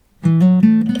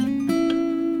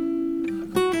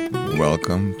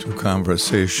welcome to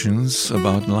Conversations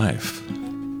About Life.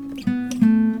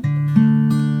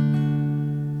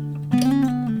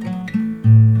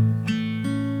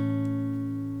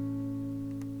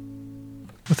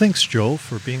 Well, thanks, Joel,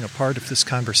 for being a part of this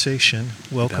conversation.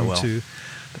 Welcome to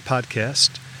the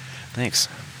podcast. Thanks.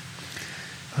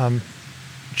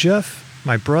 Jeff,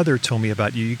 my brother, told me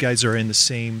about you. You guys are in the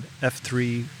same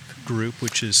F3 group,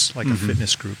 which is like a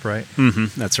fitness group, right?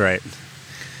 Mm-hmm. That's right.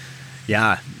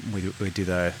 Yeah, we do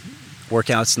the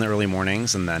workouts in the early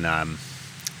mornings, and then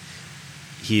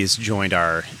he's joined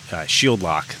our Shield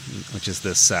Lock, which is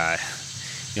this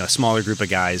smaller group of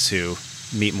guys who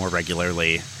meet more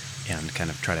regularly and kind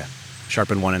of try to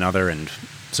sharpen one another and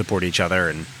support each other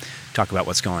and talk about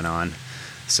what's going on.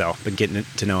 So been getting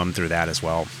to know him through that as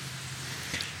well.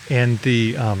 And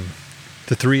the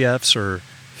 3 F's are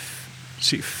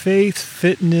faith,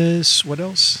 fitness, what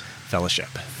else?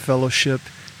 Fellowship.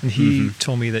 And he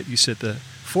told me that you said the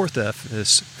 4th F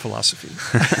is philosophy.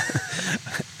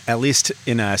 At least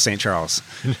in St. Charles,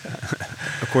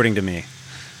 according to me.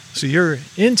 So you're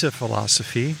into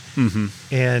philosophy,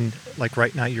 and like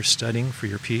right now you're studying for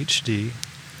your PhD.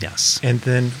 Yes. And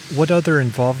then what other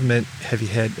involvement have you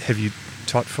had? Have you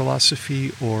taught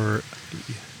philosophy, or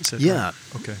is that right?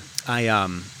 Okay.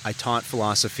 I taught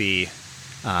philosophy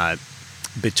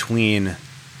between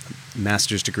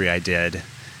master's degree I did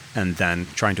and then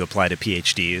trying to apply to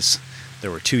PhDs. There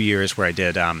were 2 years where I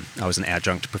was an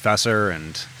adjunct professor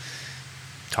and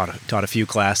taught a few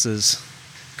classes,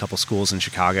 a couple schools in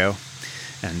Chicago,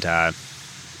 and got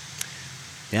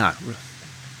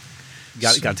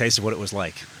a taste of what it was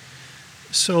like.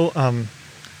 So,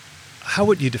 how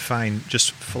would you define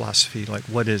just philosophy? Like,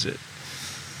 what is it?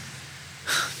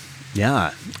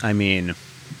 Yeah, I mean,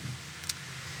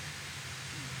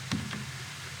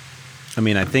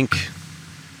 I think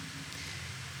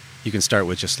you can start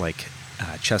with just like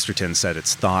Chesterton said,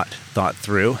 it's thought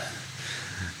through.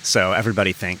 So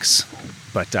everybody thinks,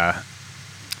 but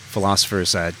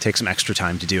philosophers take some extra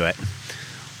time to do it.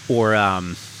 Or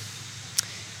even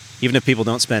if people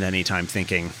don't spend any time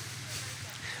thinking,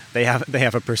 they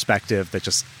have a perspective that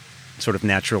just sort of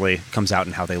naturally comes out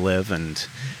in how they live, and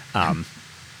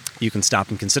you can stop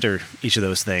and consider each of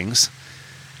those things.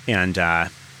 And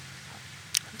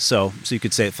so you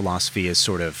could say that philosophy is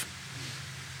sort of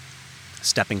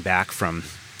stepping back from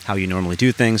how you normally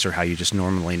do things or how you just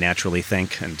normally naturally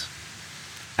think and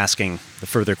asking the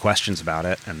further questions about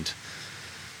it. And,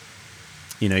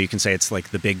 you can say it's like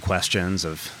the big questions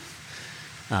of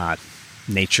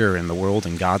nature and the world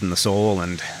and God and the soul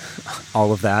and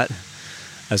all of that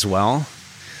as well.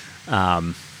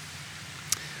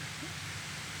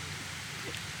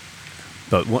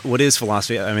 But what is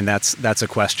philosophy? I mean, that's a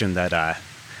question that I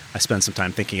spend some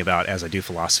time thinking about as I do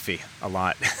philosophy a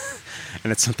lot.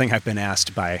 And it's something I've been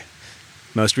asked by,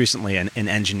 most recently, an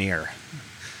engineer,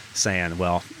 saying,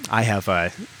 well, I have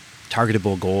a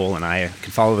targetable goal and I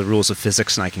can follow the rules of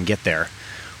physics and I can get there.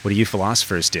 What do you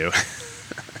philosophers do?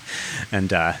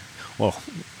 And,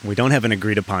 we don't have an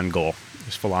agreed upon goal.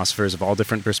 There's philosophers of all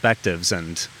different perspectives,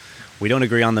 and we don't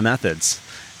agree on the methods.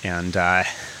 And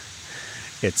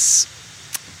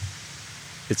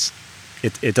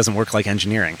it doesn't work like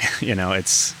engineering.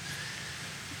 It's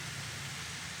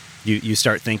you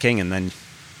start thinking, and then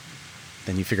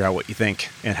you figure out what you think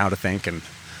and how to think, and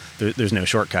there's no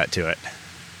shortcut to it.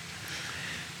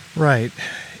 Right.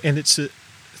 And it's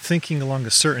thinking along a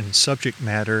certain subject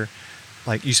matter,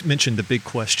 like you mentioned the big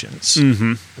questions.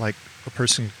 Like a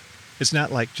person, it's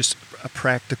not like just a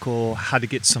practical how to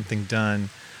get something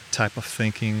done type of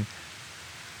thinking,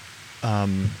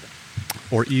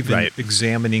 or even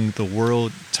examining the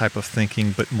world type of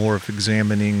thinking, but more of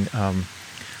examining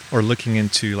or looking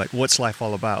into like what's life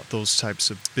all about, those types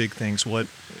of big things.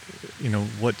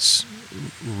 What's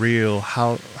real,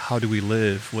 how do we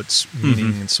live, what's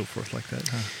meaning, and so forth like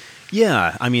that.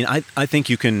 Yeah, I mean, I think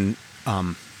you can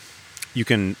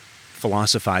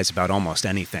philosophize about almost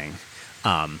anything,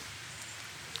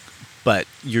 but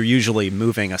you're usually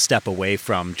moving a step away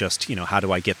from just, how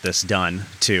do I get this done,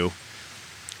 to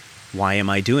why am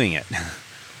I doing it?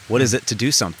 What is it to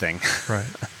do something?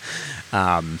 Right.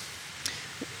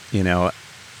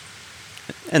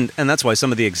 And that's why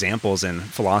some of the examples in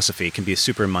philosophy can be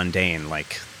super mundane.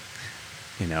 Like,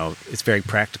 it's very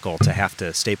practical to have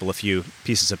to staple a few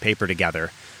pieces of paper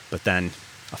together, but then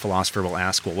a philosopher will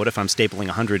ask, well, what if I'm stapling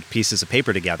 100 pieces of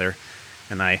paper together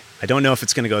and I don't know if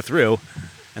it's going to go through,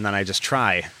 and then I just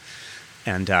try.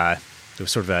 And there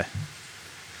was sort of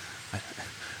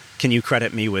can you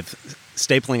credit me with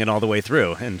stapling it all the way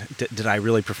through? And did I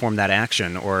really perform that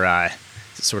action, or is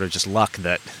it sort of just luck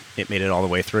that it made it all the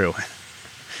way through?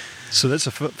 So that's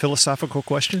a philosophical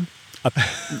question?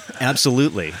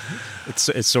 Absolutely.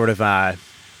 It's sort of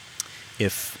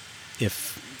if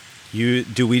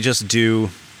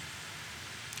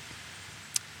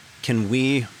can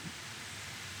we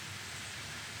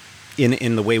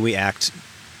in the way we act,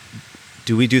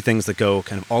 do we do things that go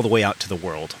kind of all the way out to the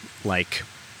world? Like,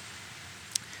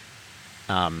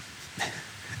 it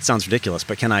sounds ridiculous,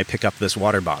 but can I pick up this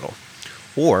water bottle?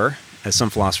 Or, as some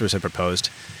philosophers have proposed,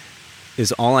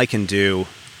 is all I can do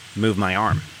move my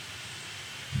arm?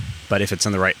 But if it's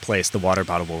in the right place, the water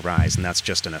bottle will rise, and that's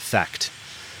just an effect.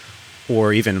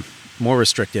 Or even more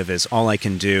restrictive is all I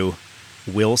can do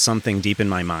will something deep in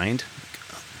my mind.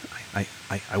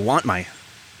 I want my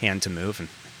hand to move,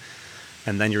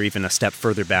 and then you're even a step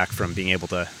further back from being able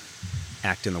to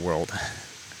act in the world.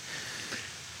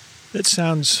 That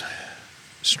sounds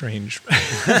strange.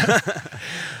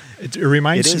 It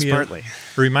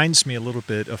reminds me a little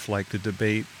bit of like the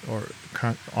debate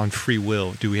on free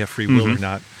will. Do we have free will or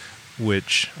not?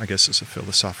 Which I guess is a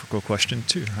philosophical question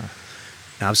too, huh?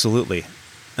 Absolutely.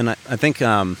 And I think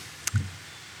the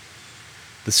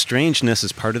strangeness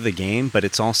is part of the game, but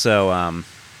it's also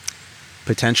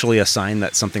potentially a sign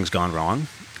that something's gone wrong.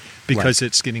 Because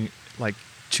it's getting like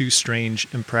too strange,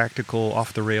 impractical,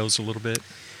 off the rails a little bit.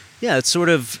 Yeah, it's sort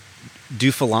of,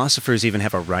 do philosophers even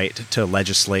have a right to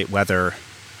legislate whether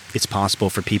it's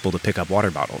possible for people to pick up water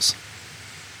bottles?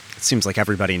 It seems like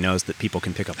everybody knows that people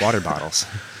can pick up water bottles.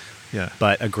 Yeah.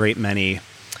 But a great many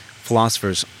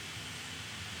philosophers,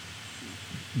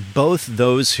 both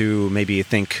those who maybe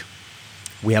think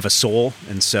we have a soul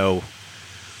and so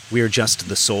we're just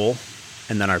the soul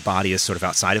and then our body is sort of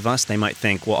outside of us, they might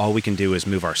think, well, all we can do is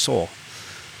move our soul.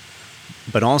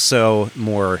 But also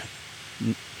more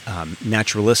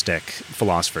naturalistic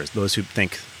philosophers, those who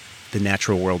think the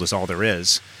natural world is all there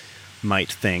is,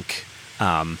 might think,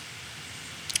 how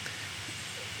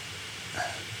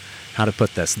to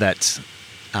put this, that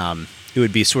it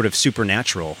would be sort of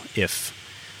supernatural if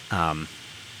a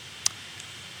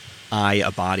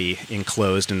body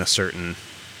enclosed in a certain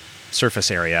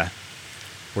surface area,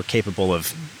 were capable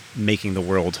of making the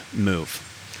world move.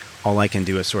 All I can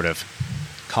do is sort of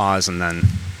cause, and then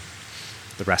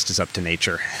the rest is up to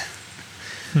nature.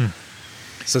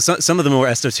 So some of the more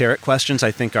esoteric questions,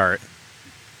 I think,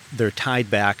 they're tied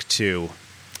back to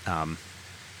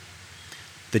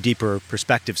the deeper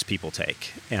perspectives people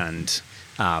take, and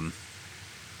some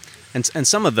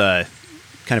of the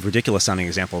kind of ridiculous sounding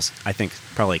examples, I think,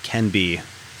 probably can be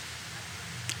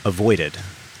avoided,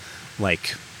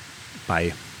 like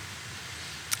by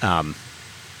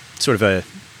sort of a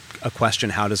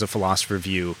question: how does a philosopher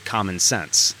view common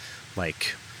sense?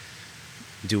 Like,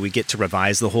 do we get to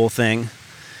revise the whole thing?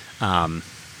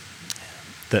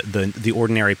 The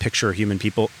ordinary picture human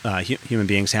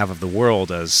beings have of the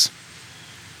world as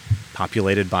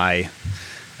populated by,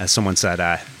 as someone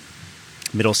said,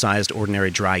 middle-sized, ordinary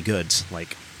dry goods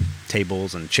like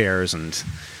tables and chairs and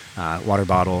water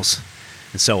bottles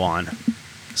and so on.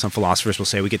 Some philosophers will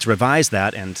say we get to revise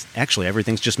that, and actually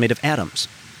everything's just made of atoms.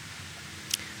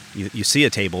 You see a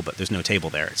table, but there's no table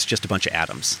there. It's just a bunch of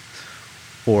atoms.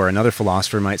 Or another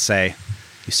philosopher might say,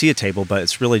 you see a table, but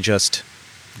it's really just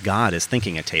God is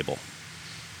thinking a table,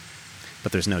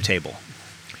 but there's no table.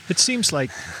 It seems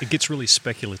like it gets really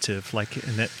speculative. Like,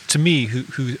 and that to me,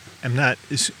 who am not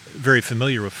is very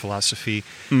familiar with philosophy,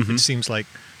 it seems like,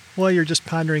 well, you're just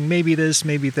pondering maybe this,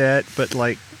 maybe that, but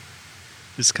like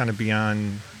it's kind of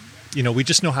beyond. We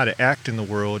just know how to act in the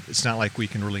world. It's not like we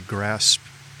can really grasp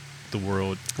the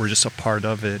world. We're just a part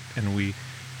of it, and we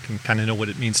can kind of know what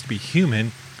it means to be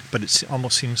human. But it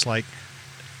almost seems like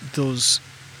those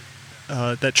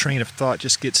that train of thought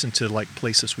just gets into like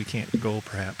places we can't go,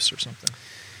 perhaps, or something.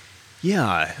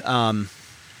 Yeah,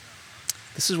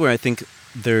 this is where I think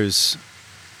there's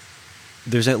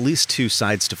at least two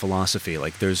sides to philosophy.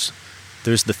 Like there's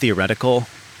the theoretical,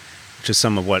 which is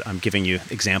some of what I'm giving you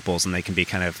examples, and they can be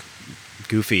kind of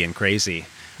goofy and crazy.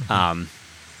 And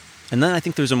then I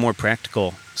think there's a more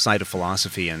practical side of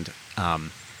philosophy, and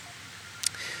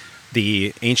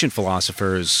the ancient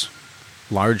philosophers,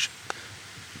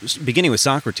 beginning with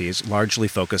Socrates, largely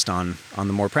focused on the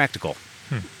more practical,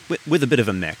 with a bit of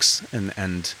a mix,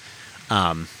 and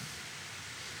part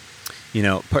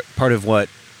of what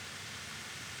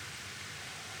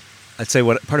I'd say,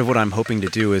 part of what I'm hoping to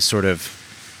do is sort of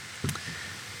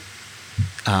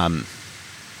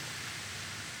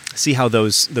see how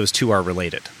those two are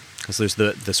related, because there's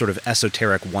the sort of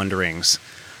esoteric wonderings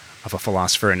of a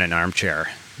philosopher in an armchair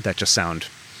that just sound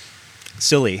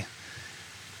silly,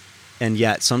 and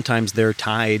yet sometimes they're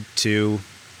tied to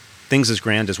things as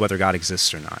grand as whether God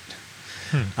exists or not.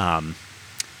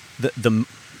 the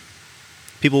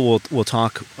people will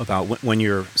talk about when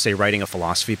you're, say, writing a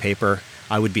philosophy paper.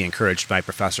 I would be encouraged by a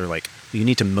professor, like, you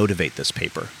need to motivate this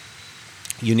paper.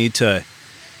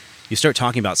 You start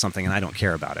talking about something and I don't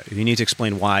care about it. You need to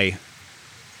explain why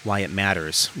it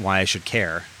matters, why I should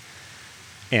care.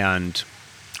 And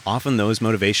often those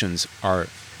motivations are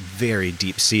very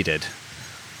deep-seated,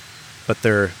 but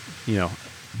they're,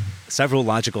 several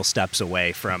logical steps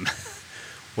away from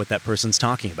what that person's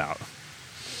talking about.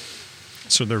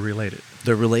 So they're related.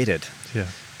 They're related. Yeah.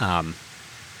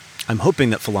 I'm hoping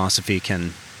that philosophy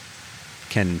can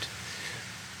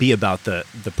be about the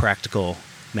practical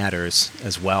matters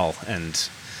as well, and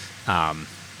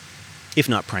if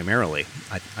not primarily,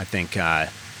 I think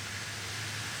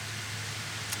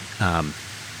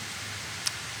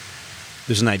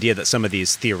there's an idea that some of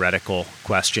these theoretical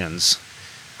questions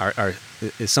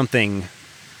is something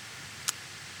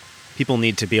people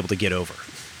need to be able to get over,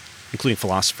 including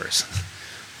philosophers,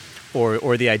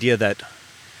 or the idea that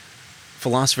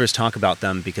philosophers talk about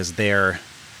them because they're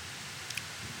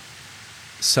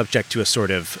subject to a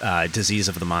sort of disease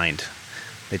of the mind.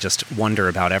 They just wonder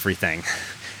about everything,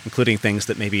 including things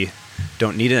that maybe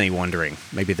don't need any wondering.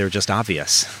 Maybe they're just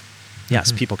obvious. Yes,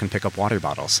 Mm-hmm. People can pick up water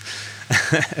bottles,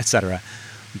 etc.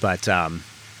 But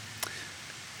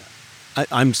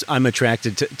I'm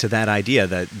attracted to that idea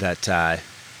that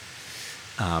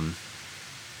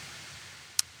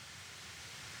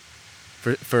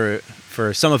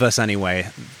for some of us anyway,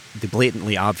 the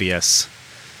blatantly obvious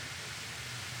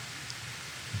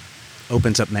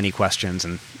opens up many questions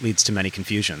and leads to many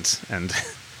confusions, and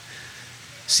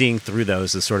seeing through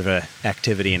those is sort of an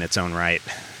activity in its own right.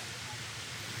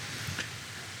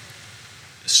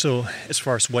 So as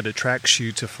far as what attracts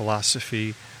you to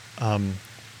philosophy,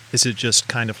 is it just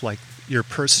kind of like your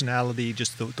personality,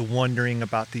 just the wondering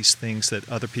about these things that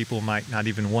other people might not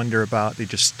even wonder about, they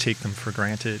just take them for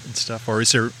granted and stuff? Or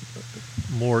is there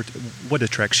more? What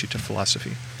attracts you to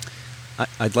philosophy?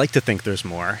 I'd like to think there's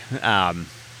more.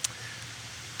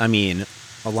 I mean,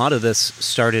 a lot of this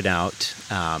started out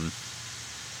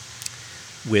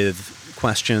with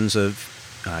questions of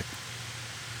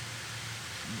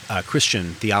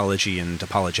Christian theology and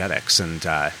apologetics, and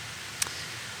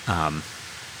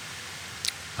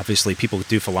obviously people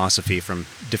do philosophy from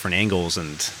different angles,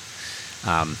 and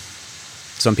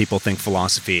some people think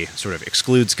philosophy sort of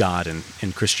excludes God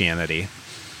in Christianity.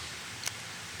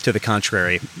 To the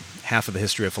contrary, half of the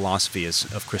history of philosophy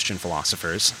is of Christian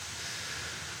philosophers.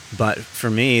 But for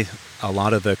me, a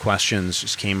lot of the questions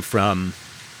just came from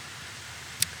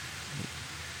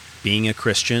being a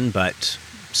Christian, but,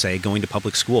 say, going to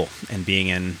public school and being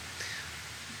in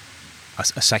a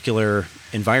secular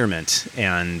environment,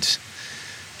 and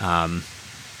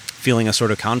feeling a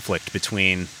sort of conflict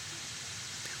between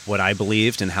what I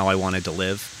believed and how I wanted to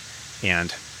live,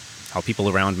 and how people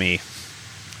around me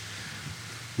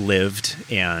lived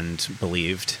and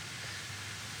believed.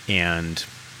 And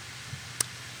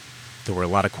there were a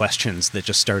lot of questions that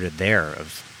just started there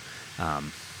of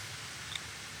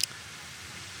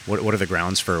what are the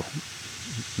grounds for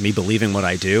me believing what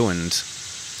I do, and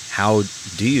how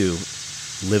do you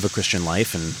live a Christian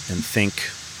life and think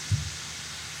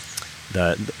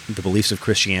the beliefs of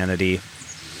Christianity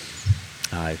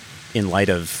in light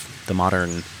of the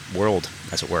modern world,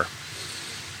 as it were.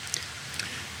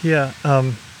 Yeah.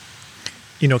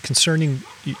 Concerning,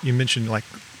 you mentioned like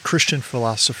Christian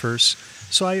philosophers.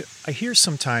 So I hear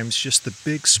sometimes just the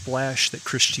big splash that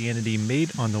Christianity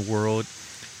made on the world,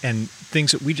 and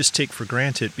things that we just take for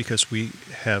granted because we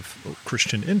have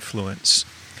Christian influence.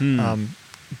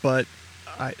 But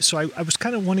I was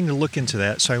kind of wanting to look into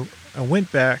that. So I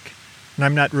went back, and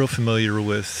I'm not real familiar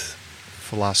with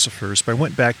philosophers, but I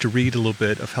went back to read a little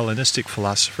bit of Hellenistic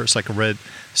philosophers. Like I read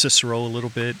Cicero a little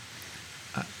bit,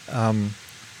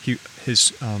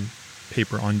 his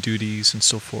paper on duties and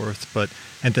so forth.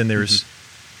 And then there's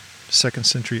second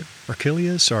century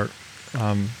Archelaus, or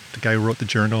the guy who wrote the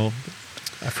journal.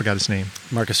 I forgot his name.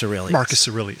 Marcus Aurelius. Marcus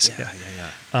Aurelius. Yeah.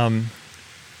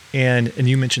 And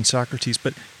you mentioned Socrates,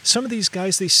 but some of these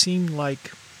guys, they seem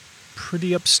like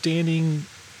pretty upstanding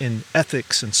in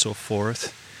ethics and so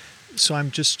forth. So I'm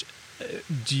just,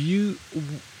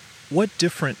 what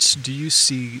difference do you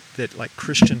see that like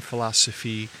Christian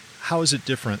philosophy, how is it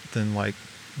different than like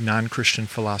non-Christian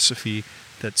philosophy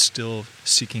that's still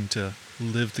seeking to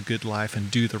live the good life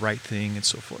and do the right thing and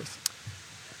so forth?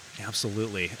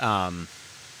 Absolutely.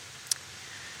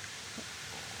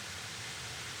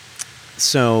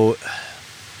 So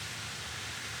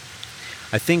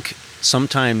I think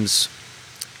sometimes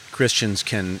Christians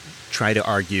can try to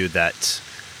argue that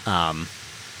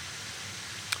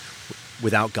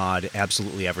without God,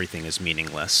 absolutely everything is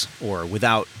meaningless, or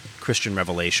without Christian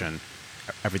revelation,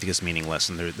 everything is meaningless,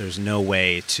 and there's no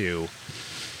way to,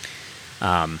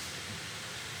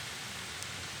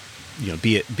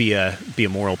 be a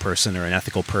moral person or an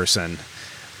ethical person,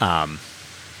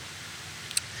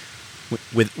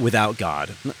 without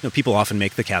God. People often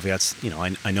make the caveats.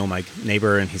 I know my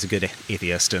neighbor and he's a good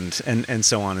atheist, and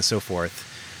so on and so forth.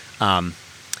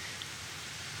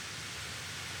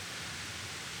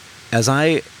 As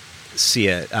I see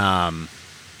it,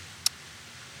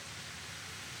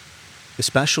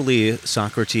 especially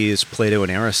Socrates, Plato,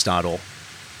 and Aristotle,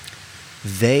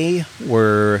 they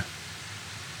were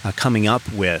coming up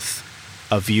with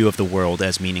a view of the world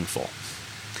as meaningful.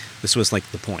 This was like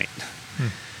the point.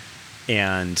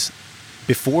 And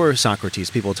before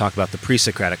Socrates, people talk about the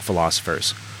pre-Socratic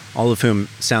philosophers, all of whom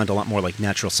sound a lot more like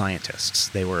natural scientists.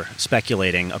 They were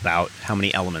speculating about how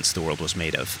many elements the world was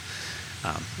made of,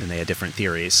 and they had different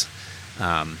theories.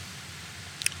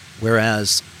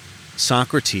 Whereas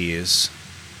Socrates,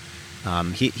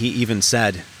 he even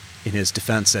said in his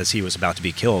defense as he was about to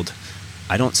be killed,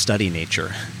 I don't study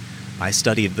nature. I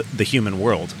study the human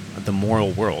world, the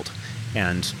moral world.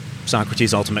 And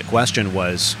Socrates' ultimate question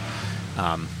was,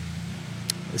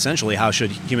 essentially, how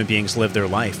should human beings live their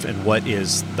life, and what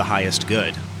is the highest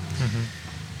good?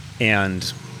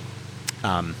 And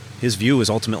his view was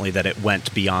ultimately that it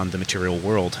went beyond the material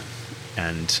world,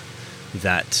 and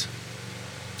that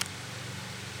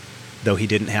though he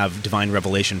didn't have divine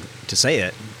revelation to say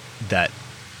it, that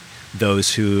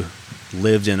those who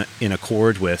lived in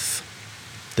accord with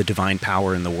the divine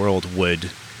power in the world would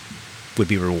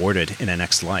be rewarded in a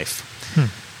next life.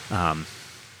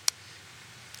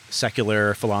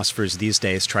 Secular philosophers these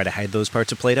days try to hide those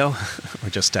parts of Plato, or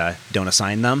just don't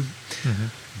assign them.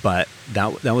 But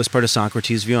that was part of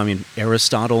Socrates' view. I mean,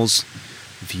 Aristotle's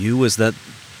view was that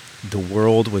the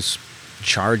world was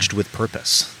charged with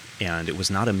purpose, and it was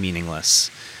not a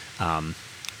meaningless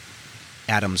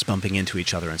atoms bumping into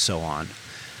each other and so on.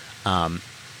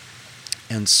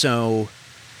 And so,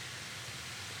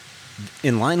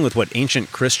 in line with what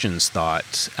ancient Christians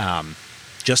thought,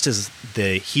 just as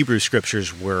the Hebrew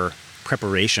scriptures were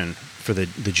preparation for the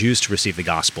Jews to receive the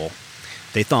gospel,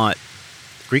 they thought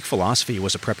Greek philosophy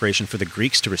was a preparation for the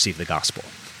Greeks to receive the gospel.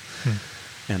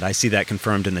 And I see that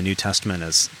confirmed in the New Testament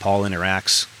as Paul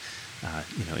interacts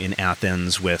in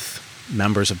Athens with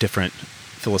members of different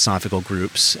philosophical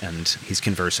groups, and he's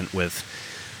conversant with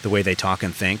the way they talk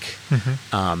and think.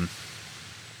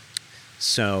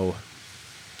 So,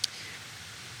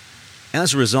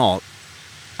 as a result,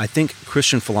 I think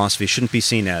Christian philosophy shouldn't be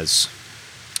seen as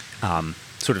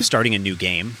sort of starting a new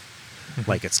game,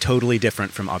 like it's totally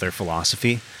different from other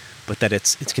philosophy, but that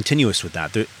it's continuous with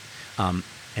that.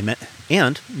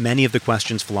 And many of the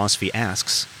questions philosophy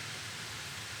asks,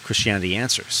 Christianity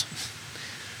answers.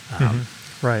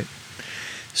 Right.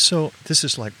 So this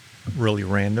is like really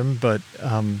random, but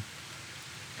when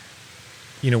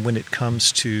it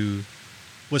comes to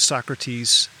with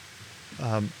Socrates,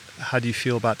 how do you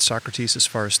feel about Socrates as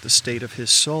far as the state of his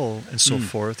soul and so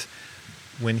forth,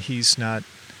 when he's not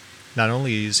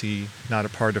only is he not a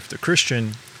part of the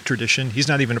Christian tradition, he's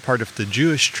not even a part of the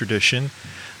Jewish tradition.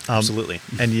 Absolutely.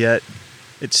 And yet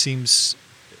it seems,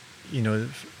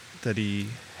 that he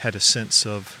had a sense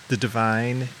of the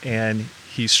divine, and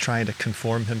he's trying to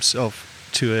conform himself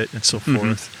to it and so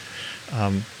forth.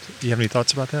 Do you have any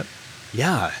thoughts about that?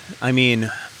 Yeah. I mean,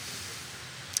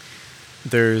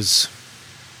 there's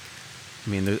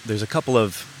a couple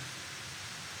of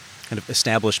kind of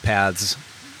established paths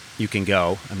you can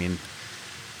go. I mean,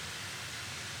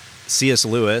 C.S.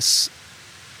 Lewis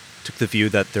took the view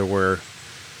that there were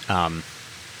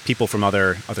people from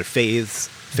other faiths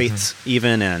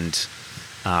even, and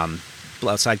people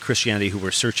outside Christianity who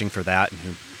were searching for that,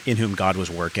 and in whom God was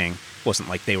working. It wasn't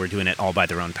like they were doing it all by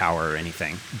their own power or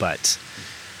anything, but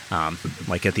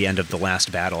like at the end of the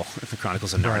last battle, the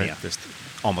Chronicles of Narnia, there's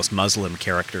almost Muslim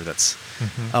character that's,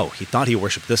 he thought he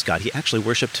worshipped this god. He actually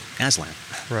worshipped Aslan.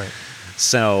 Right.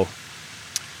 So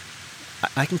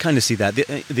I can kind of see that.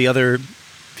 The other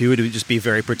view would just be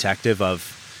very protective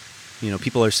of,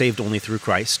 people are saved only through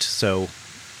Christ. So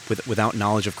without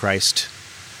knowledge of Christ,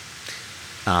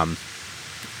 how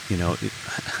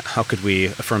could we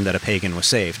affirm that a pagan was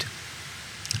saved?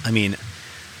 I mean,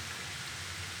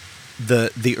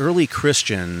 the early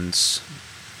Christian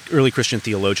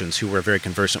theologians who were very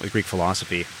conversant with Greek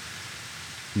philosophy,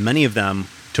 many of them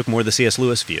took more the C.S.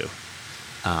 Lewis view,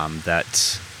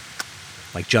 that,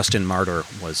 like Justin Martyr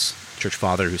was a church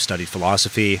father who studied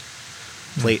philosophy,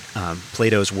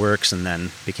 Plato's works, and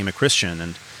then became a Christian,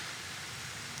 and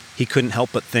he couldn't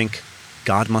help but think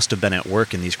God must have been at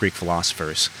work in these Greek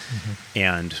philosophers.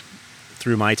 And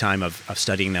through my time of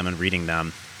studying them and reading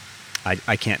them,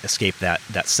 I can't escape that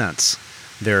sense.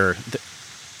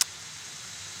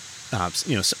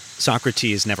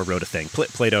 Socrates never wrote a thing.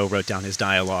 Plato wrote down his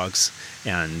dialogues,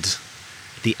 and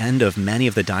at the end of many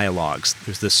of the dialogues,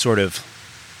 there's this sort of,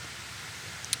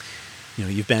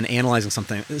 you've been analyzing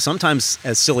something, sometimes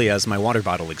as silly as my water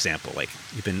bottle example, like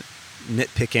you've been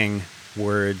nitpicking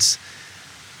words,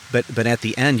 but at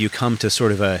the end you come to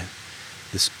sort of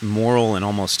this moral and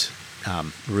almost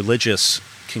religious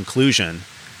conclusion.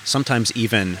 Sometimes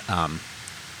even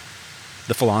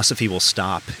the philosophy will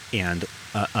stop and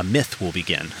a myth will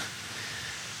begin.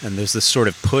 And there's this sort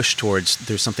of push towards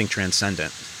there's something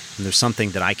transcendent, and there's something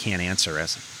that I can't answer.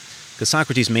 Because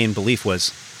Socrates' main belief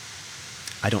was,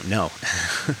 I don't know.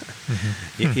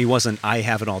 He wasn't, I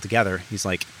have it all together. He's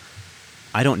like,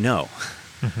 I don't know.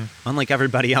 Unlike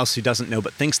everybody else who doesn't know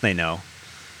but thinks they know,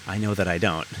 I know that I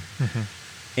don't.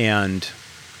 And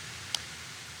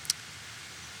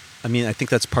I mean, I think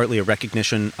that's partly a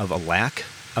recognition of a lack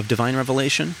of divine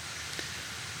revelation.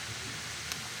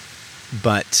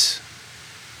 But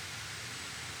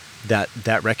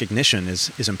that recognition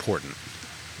is important.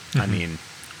 I mean,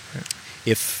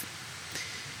 if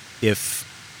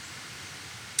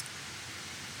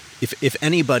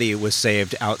anybody was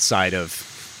saved outside of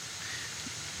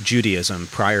Judaism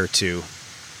prior to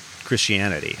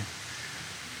Christianity,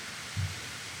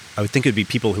 I would think it would be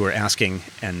people who are asking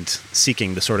and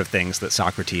seeking the sort of things that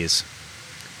Socrates,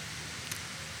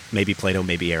 maybe Plato,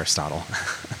 maybe Aristotle,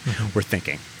 were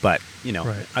thinking. But,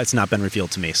 It's not been revealed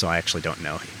to me, so I actually don't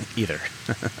know either.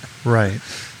 Right.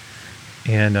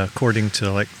 And according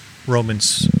to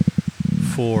Romans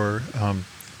 4,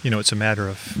 it's a matter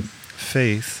of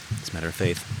faith. It's a matter of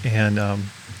faith. And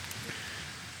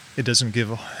it doesn't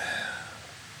give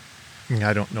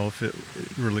I don't know if it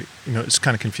really, it's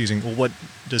kind of confusing. Well, what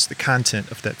does the content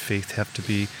of that faith have to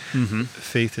be?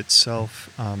 Faith itself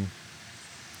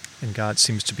in God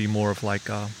seems to be more of like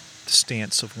the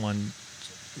stance of one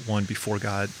before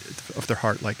God, of their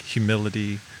heart, like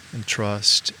humility and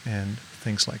trust and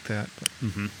things like that. But.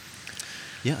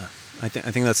 Yeah, I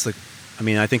think that's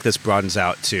I think this broadens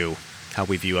out to how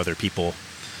we view other people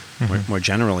more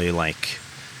generally, like,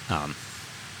 I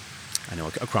know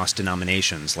across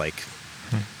denominations, like,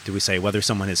 do we say whether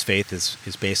someone has faith is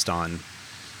based on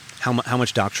how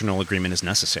much doctrinal agreement is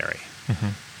necessary?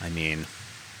 I mean,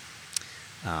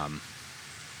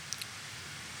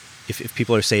 if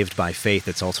people are saved by faith,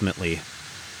 it's ultimately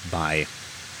by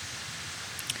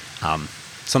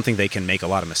something they can make a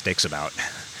lot of mistakes about.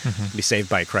 Be saved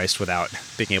by Christ without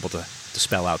being able to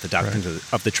spell out the doctrine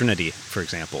of the Trinity, for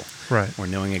example, or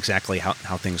knowing exactly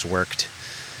how things worked.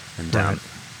 And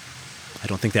I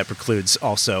don't think that precludes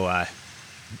also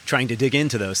trying to dig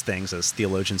into those things as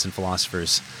theologians and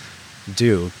philosophers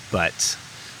do. But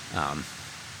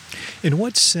in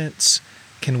what sense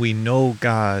can we know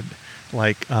God?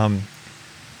 Like, I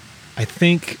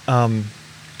think,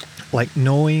 like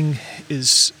knowing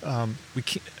is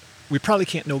we probably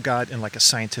can't know God in like a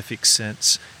scientific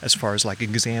sense, as far as like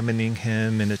examining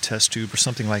Him in a test tube or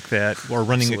something like that, or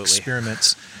running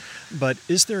experiments. But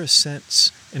is there a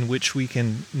sense in which we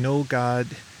can know God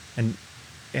and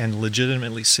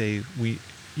legitimately say we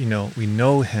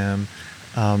know Him,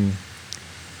 and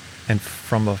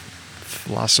from a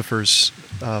philosopher's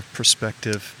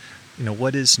perspective,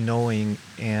 what is knowing,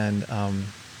 and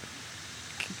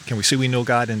can we say we know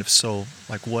God, and if so,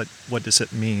 like what does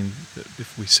it mean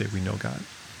if we say we know God?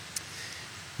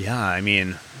 Yeah, I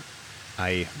mean,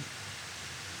 I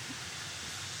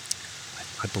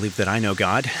believe that I know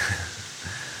God.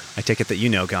 I take it that you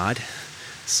know God.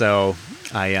 So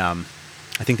I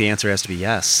think the answer has to be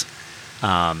yes.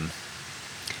 I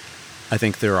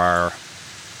think there are,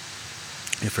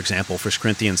 for example, 1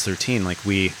 Corinthians 13, like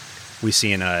we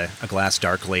see in a glass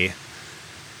darkly,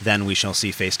 then we shall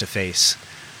see face to face.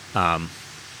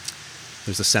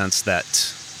 There's a sense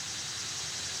that,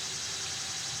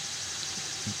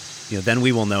 then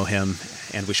we will know Him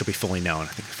and we shall be fully known. I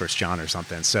think 1 John or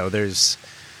something. So there's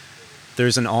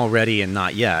an already and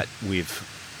not yet. We've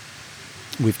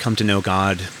come to know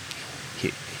God.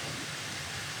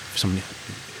 For someone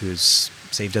who's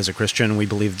saved as a Christian, we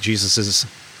believe Jesus is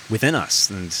within us,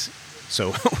 and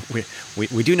so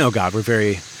we do know God. We're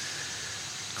very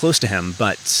close to Him,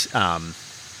 but a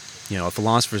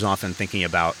philosopher's often thinking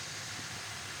about,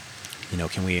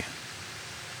 can we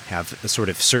have a sort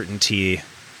of certainty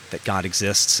that God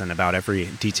exists and about every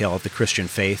detail of the Christian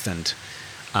faith? And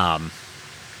I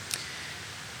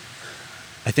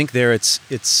think there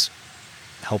it's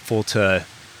helpful to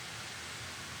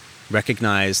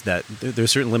recognize that there are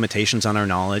certain limitations on our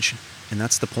knowledge, and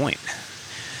that's the point.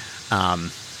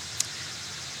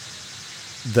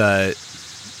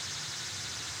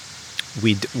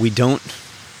 We don't,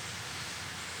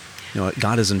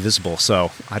 God is invisible,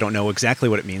 so I don't know exactly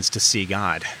what it means to see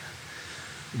God.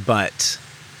 But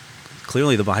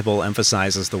clearly the Bible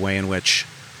emphasizes the way in which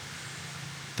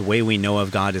the way we know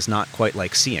of God is not quite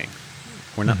like seeing.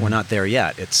 We're not there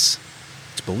yet. It's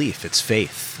belief, it's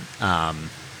faith.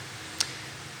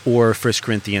 Or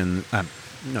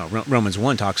Romans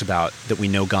 1 talks about that we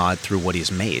know God through what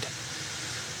He's made.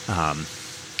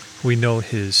 We know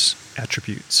His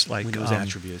attributes, like we know His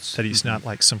attributes. That He's not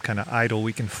like some kind of idol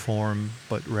we can form,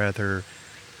 but rather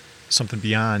something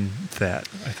beyond that.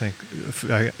 I think,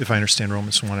 if I understand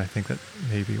Romans 1, I think that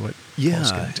may be what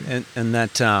Paul's getting to. And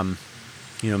that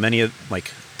many of,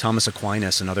 like Thomas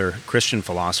Aquinas and other Christian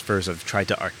philosophers, have tried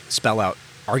to spell out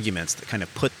arguments that kind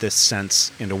of put this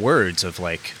sense into words of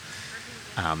like,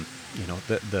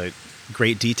 the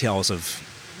great details of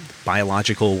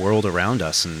biological world around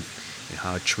us, and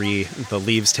how a tree, the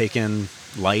leaves take in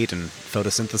light and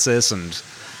photosynthesis, and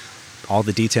all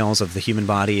the details of the human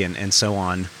body, and so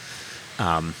on.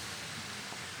 I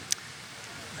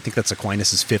think that's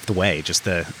Aquinas' fifth way, just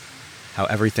how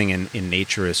everything in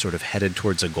nature is sort of headed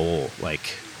towards a goal.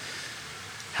 Like,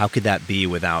 how could that be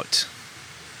without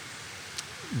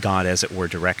God, as it were,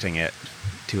 directing it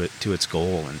to its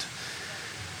goal? And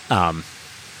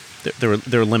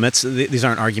there are limits. These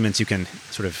aren't arguments you can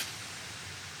sort of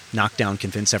knock down,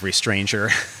 convince every stranger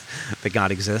that God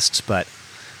exists, but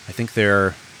I think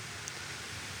they're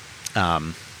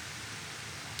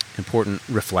important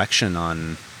reflection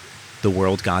on the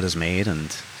world God has made.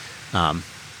 And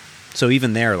so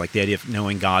even there, like the idea of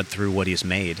knowing God through what He's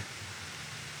made,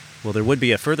 well, there would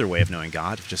be a further way of knowing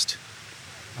God, just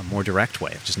a more direct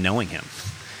way of just knowing Him.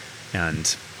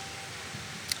 And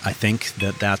I think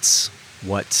that that's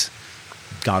what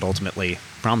God ultimately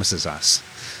promises us,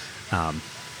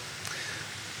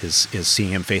 is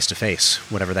seeing Him face to face,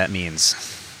 whatever that means.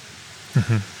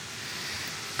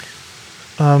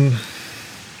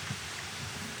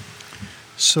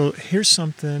 So here's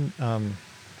something,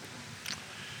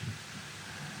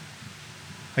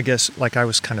 I guess, like I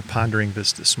was kind of pondering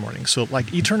this morning. So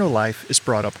like eternal life is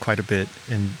brought up quite a bit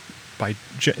in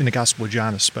the Gospel of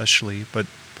John especially, but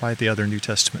by the other New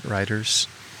Testament writers.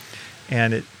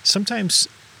 And sometimes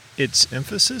its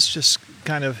emphasis just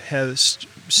kind of has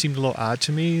seemed a little odd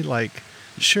to me. Like,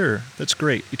 sure, that's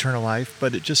great, eternal life,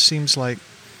 but it just seems like,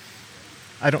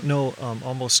 I don't know,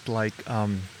 almost like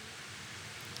kind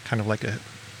of like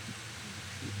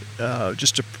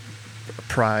just a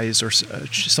prize, or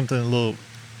something a little,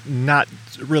 not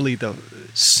really the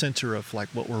center of like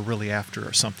what we're really after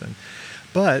or something.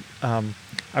 But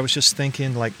I was just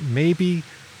thinking, like, maybe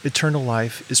eternal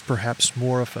life is perhaps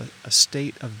more of a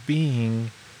state of being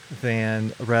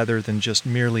rather than just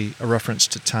merely a reference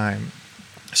to time.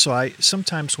 So I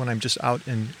sometimes, when I'm just out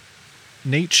in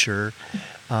nature,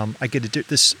 I get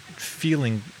this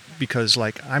feeling, because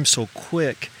like I'm so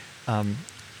quick,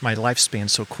 my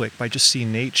lifespan's so quick, by just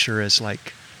seeing nature as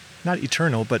like not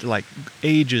eternal, but like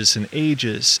ages and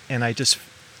ages, and I just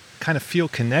kind of feel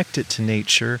connected to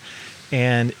nature,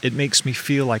 and it makes me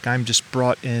feel like I'm just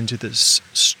brought into this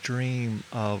stream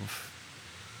of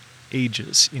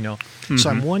ages, So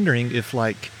I'm wondering if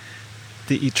like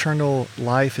the eternal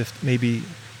life, if maybe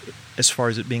as far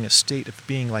as it being a state of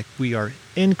being, like we are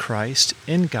in Christ,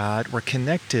 in God, we're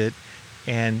connected,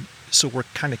 and so we're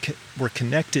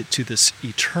connected to this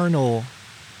eternal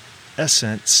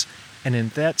essence, and in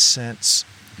that sense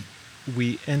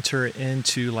we enter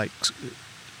into like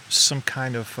some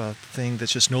kind of thing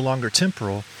that's just no longer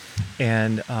temporal,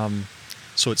 and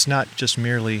so it's not just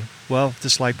merely, well,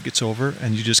 this life gets over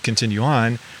and you just continue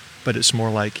on, but it's more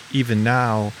like even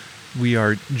now we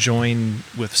are joined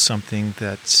with something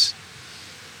that's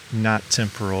not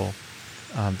temporal.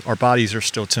 Our bodies are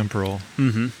still temporal,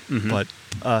 but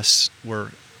us,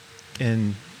 we're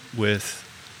in with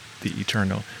the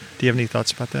eternal. Do you have any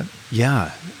thoughts about that?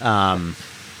 Yeah.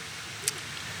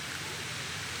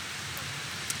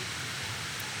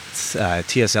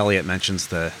 T.S. Eliot mentions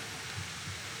the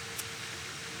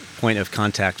point of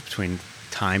contact between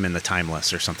time and the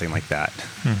timeless, or something like that.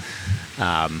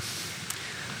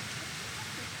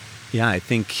 Yeah, I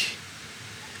think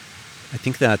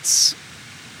that's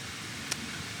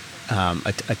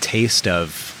a taste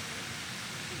of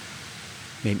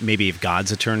maybe of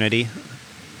God's eternity,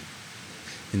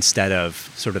 instead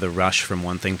of sort of the rush from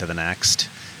one thing to the next.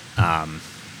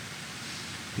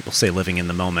 People say living in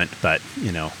the moment, but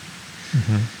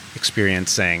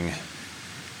experiencing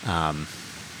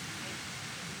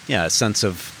a sense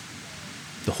of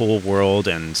the whole world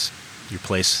and your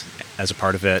place as a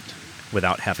part of it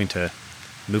without having to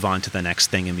move on to the next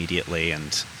thing immediately.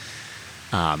 And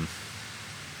I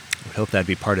would hope that'd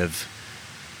be part of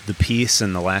the peace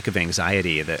and the lack of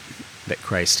anxiety that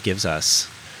Christ gives us.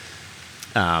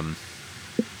 I'm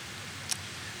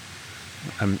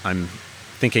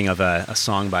thinking of a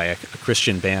song by a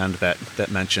Christian band that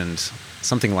mentioned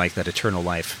something like that eternal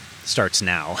life starts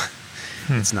now.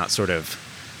 It's not sort of,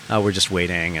 oh, we're just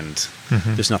waiting and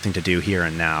there's nothing to do here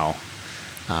and now.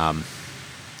 I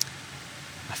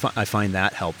find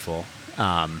that helpful.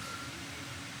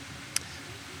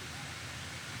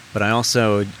 But I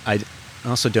also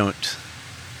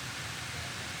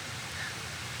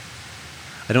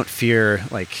don't fear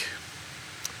like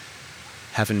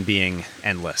heaven being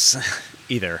endless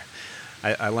either.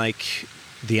 I like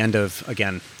the end of,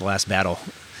 again, the last battle,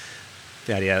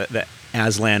 the idea that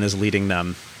Aslan is leading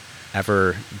them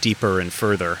ever deeper and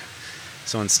further.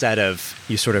 So instead of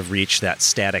you sort of reach that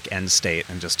static end state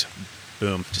and just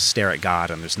boom, just stare at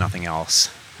God and there's nothing else.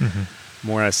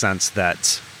 More a sense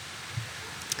that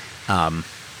that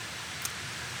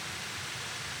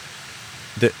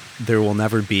there will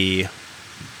never be,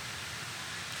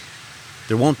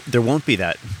 there won't be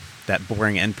that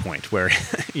boring endpoint where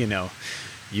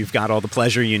you've got all the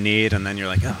pleasure you need and then you're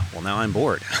like, oh well, now I'm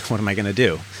bored. What am I going to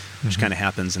do? Which kind of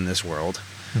happens in this world.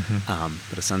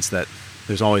 But a sense that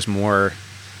there's always more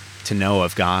to know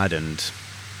of God, and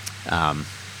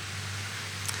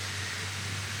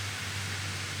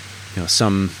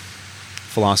some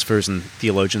philosophers and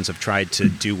theologians have tried to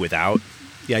do without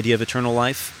the idea of eternal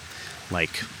life.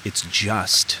 Like, it's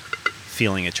just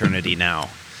feeling eternity now.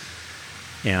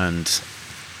 And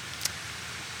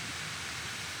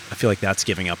I feel like that's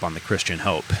giving up on the Christian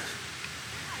hope.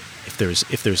 If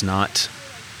there's not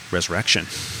resurrection,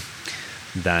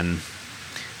 then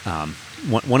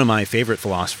one of my favorite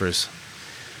philosophers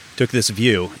took this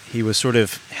view. He was sort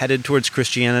of headed towards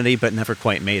Christianity, but never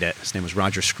quite made it. His name was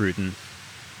Roger Scruton.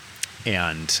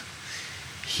 And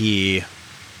he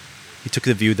took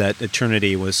the view that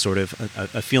eternity was sort of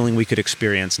a feeling we could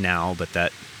experience now, but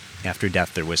that after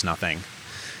death there was nothing.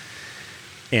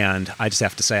 And I just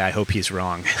have to say, I hope he's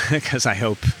wrong, because I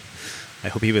hope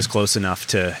he was close enough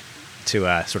to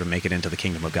sort of make it into the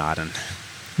kingdom of God and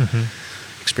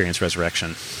experience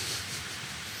resurrection.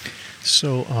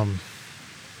 So,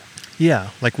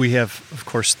 like we have, of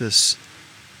course, this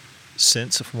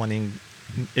sense of wanting,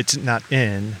 it's not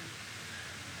in,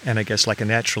 and I guess like a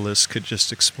naturalist could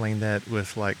just explain that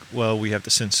with like, well, we have the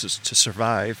senses to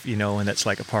survive, and that's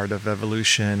like a part of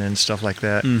evolution and stuff like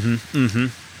that.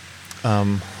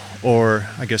 Or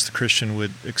I guess the Christian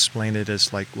would explain it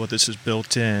as like, well, this is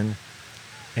built in,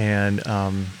 and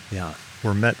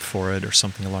we're meant for it, or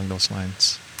something along those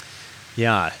lines.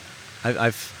 Yeah,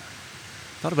 I've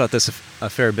thought about this a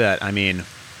fair bit. I mean,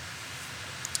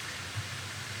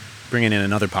 bringing in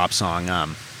another pop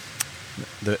song,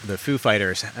 the Foo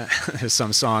Fighters, there's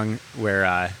some song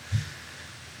where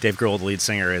Dave Grohl, the lead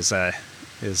singer, is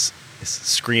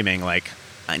screaming like,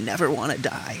 I never want to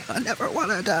die. I never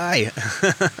want to die.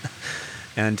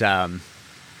 And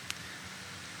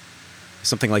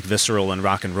something like visceral and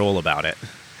rock and roll about it.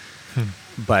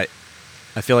 But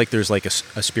I feel like there's like a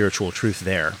spiritual truth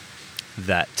there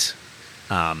that,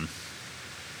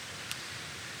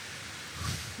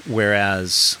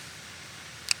 whereas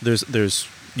there's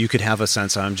you could have a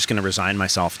sense of, I'm just going to resign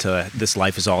myself to this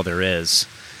life is all there is.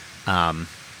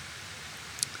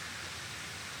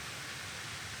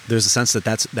 There's a sense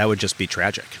that would just be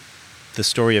tragic. The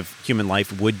story of human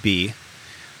life would be,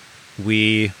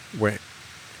 we were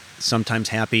sometimes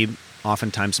happy,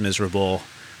 oftentimes miserable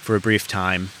for a brief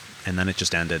time, and then it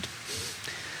just ended.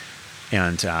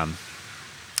 And I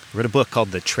read a book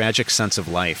called The Tragic Sense of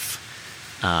Life.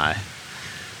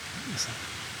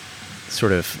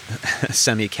 Sort of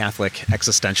semi-Catholic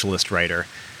existentialist writer.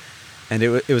 And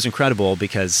it was incredible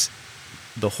because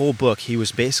the whole book, he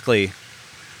was basically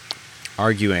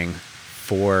arguing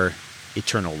for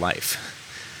eternal life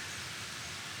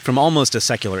from almost a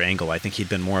secular angle. I think he'd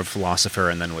been more of a philosopher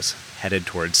and then was headed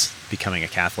towards becoming a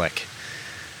Catholic.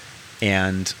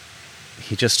 And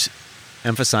he just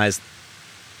emphasized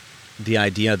the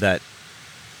idea that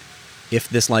if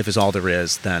this life is all there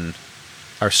is, then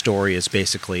our story is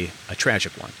basically a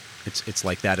tragic one. It's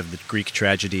like that of the Greek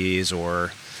tragedies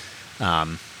or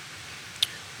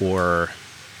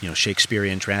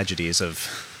Shakespearean tragedies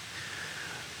of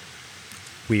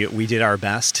we did our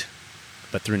best,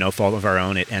 but through no fault of our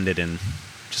own, it ended in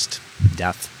just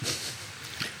death.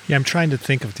 Yeah, I'm trying to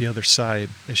think of the other side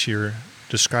as you're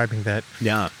describing that.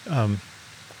 Yeah.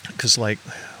 Because, like,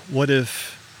 what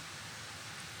if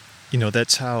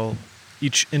that's how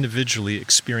each individually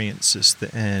experiences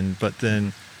the end, but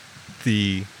then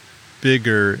the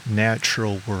bigger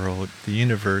natural world, the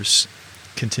universe,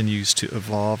 continues to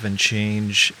evolve and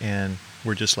change, and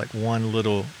we're just like one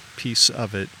little piece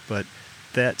of it, but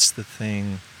that's the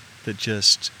thing that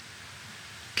just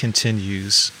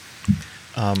continues.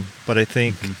 But I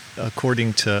think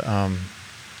according to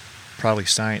probably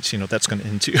science, that's going to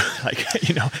end too. Like,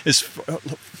 as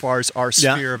far as our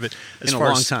sphere of it, as in far a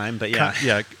long as time, but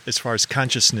as far as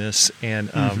consciousness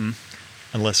and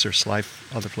unless there's life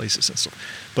other places and stuff.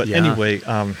 But anyway,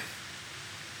 the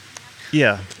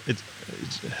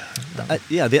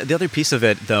other piece of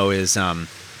it though is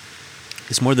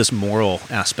more this moral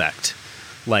aspect.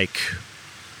 Like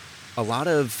a lot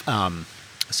of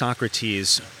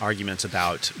Socrates' arguments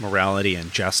about morality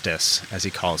and justice, as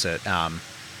he calls it,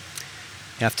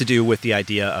 have to do with the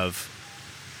idea of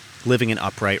living an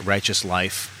upright, righteous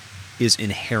life is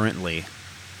inherently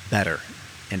better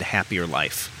and a happier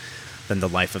life than the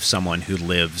life of someone who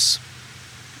lives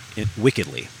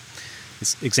wickedly.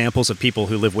 Examples of people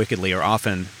who live wickedly are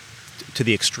often to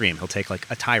the extreme. He'll take like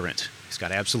a tyrant. He's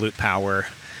got absolute power,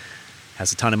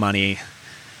 has a ton of money,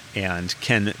 and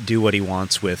can do what he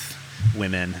wants with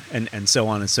women, and so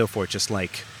on and so forth, just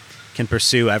like can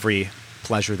pursue every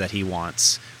pleasure that he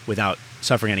wants without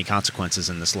suffering any consequences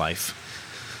in this life.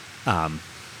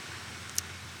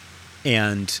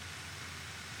 And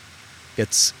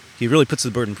he really puts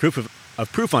the burden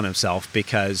of proof on himself,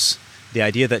 because the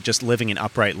idea that just living an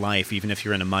upright life, even if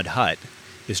you're in a mud hut,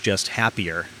 is just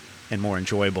happier and more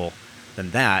enjoyable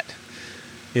than that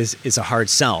is a hard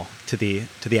sell to the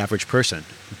average person.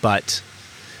 But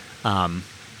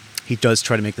he does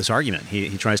try to make this argument.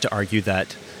 He tries to argue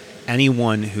that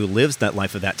anyone who lives that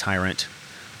life of that tyrant,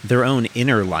 their own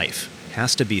inner life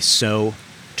has to be so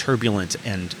turbulent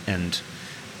and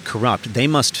corrupt.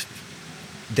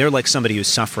 They're like somebody who's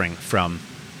suffering from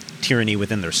tyranny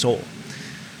within their soul.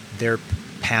 Their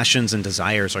passions and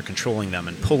desires are controlling them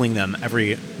and pulling them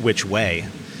every which way.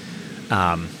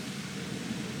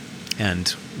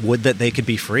 And would that they could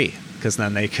be free, because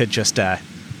then they could just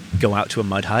go out to a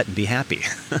mud hut and be happy.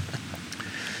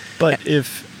 But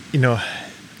if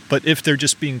they're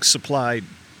just being supplied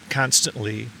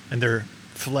constantly and their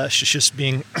flesh is just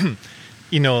being,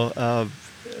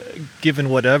 given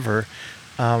whatever,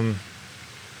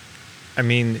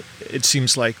 it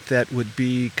seems like that would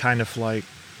be kind of like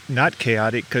not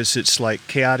chaotic, because it's like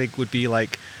chaotic would be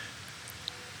if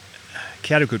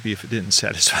it didn't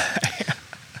satisfy.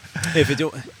 If it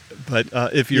don't. But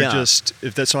if you're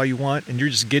if that's all you want and you're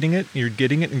just getting it, you're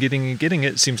getting it and getting it and getting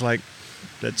it, it seems like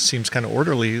that seems kind of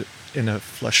orderly in a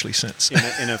fleshly sense.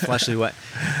 In a fleshly way.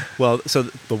 Well, so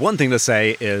the one thing to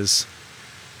say is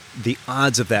the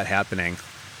odds of that happening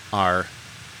are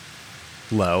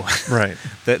low. Right.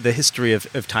 The history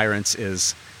of tyrants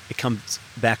is it comes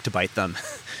back to bite them.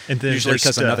 And then usually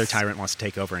because another tyrant wants to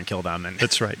take over and kill them. And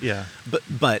that's right, yeah.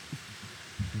 But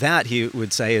that, he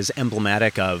would say, is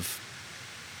emblematic of,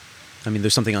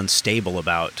 there's something unstable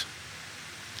about,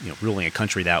 ruling a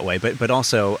country that way, but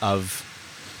also of,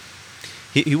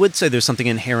 he would say there's something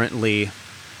inherently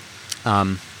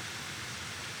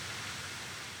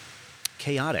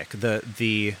chaotic.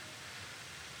 The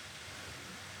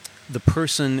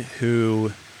person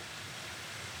who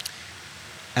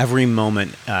every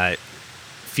moment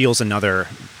feels another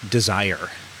desire,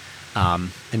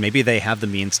 and maybe they have the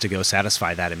means to go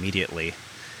satisfy that immediately.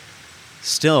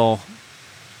 Still,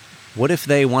 what if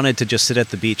they wanted to just sit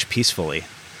at the beach peacefully?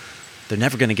 They're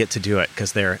never going to get to do it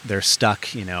because they're stuck,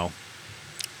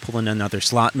 pulling another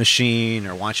slot machine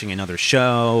or watching another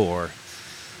show or,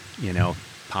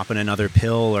 popping another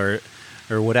pill or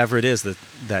whatever it is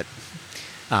that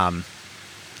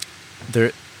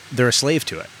they're a slave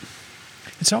to it.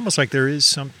 It's almost like there is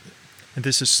some, and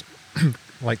this is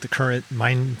like the current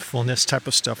mindfulness type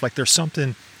of stuff. Like there's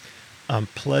something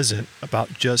pleasant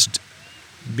about just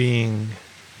being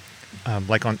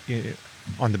like on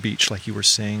the beach, like you were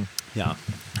saying. Yeah,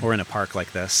 or in a park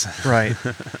like this. Right.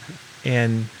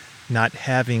 And not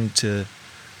having to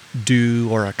do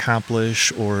or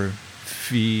accomplish or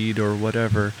feed or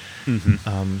whatever.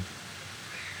 Mm-hmm.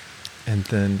 And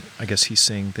then I guess he's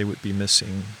saying they would be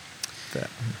missing that.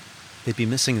 They'd be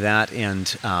missing that,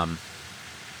 and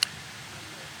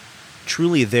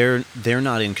truly they're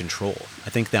not in control. I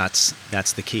think that's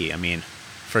the key.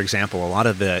 For example, a lot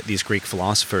of these Greek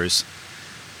philosophers,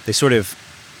 they sort of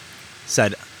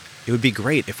said it would be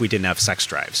great if we didn't have sex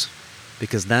drives,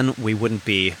 because then we wouldn't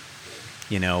be,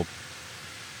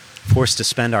 forced to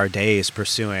spend our days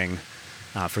pursuing.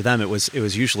 For them, it was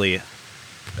usually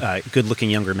good-looking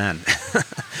younger men,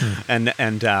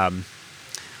 and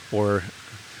or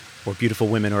beautiful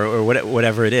women, or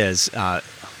whatever it is. Well,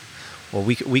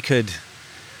 we could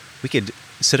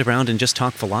sit around and just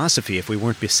talk philosophy if we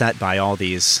weren't beset by all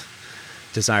these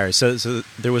desires. So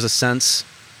there was a sense,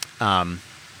 the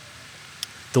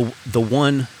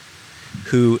one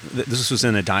who, this was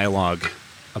in a dialogue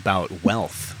about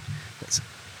wealth.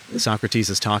 Socrates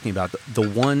is talking about the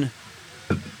one.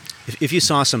 If you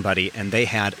saw somebody and they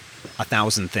had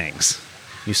 1,000 things,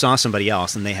 you saw somebody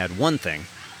else and they had one thing,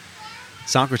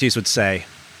 Socrates would say,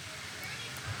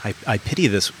 I pity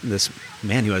this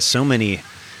man who has so many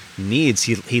needs.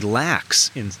 He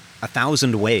lacks in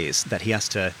 1,000 ways that he has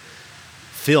to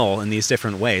fill in these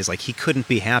different ways. Like, he couldn't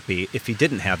be happy if he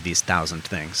didn't have these 1,000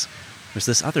 things. There's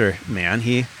this other man,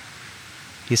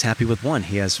 he's happy with one.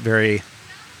 He has very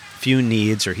few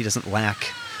needs, or he doesn't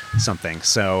lack something.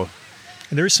 So,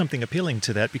 and there is something appealing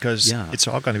to that, because it's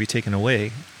all going to be taken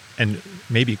away, and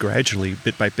maybe gradually,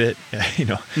 bit by bit,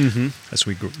 as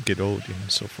we get old,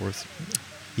 and so forth.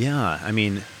 Yeah, I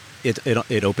mean,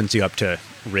 it opens you up to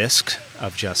risk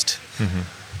of just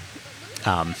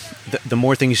the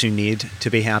more things you need to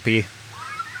be happy,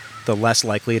 the less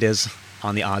likely it is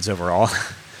on the odds overall.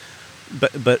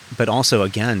 But also,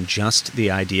 again, just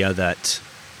the idea that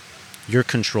you're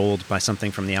controlled by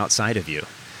something from the outside of you,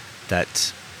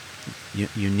 that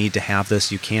you need to have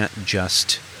this. You can't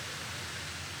just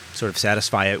sort of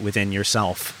satisfy it within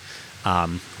yourself,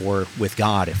 or with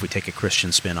God, if we take a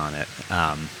Christian spin on it.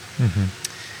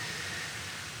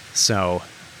 So,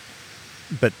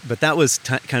 but that was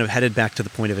kind of headed back to the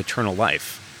point of eternal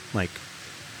life. Like,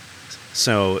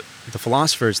 so the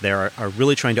philosophers there are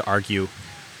really trying to argue,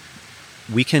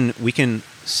 we can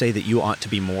say that you ought to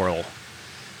be moral,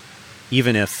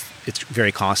 even if it's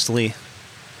very costly,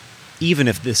 even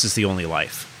if this is the only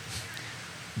life.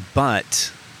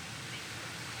 But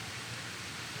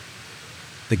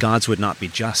the gods would not be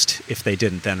just if they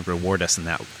didn't then reward us in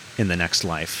the next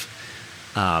life.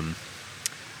 I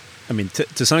mean,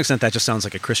 to some extent, that just sounds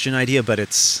like a Christian idea, but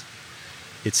it's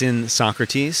in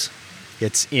Socrates,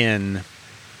 it's in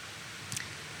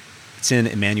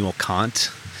Immanuel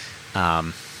Kant,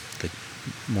 the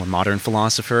more modern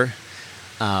philosopher.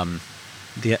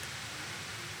 The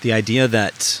idea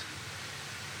that,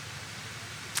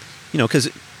 because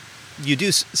you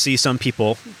do see some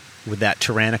people with that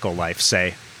tyrannical life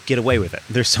say, get away with it.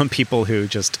 There's some people who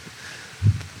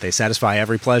they satisfy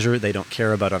every pleasure, they don't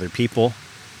care about other people,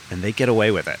 and they get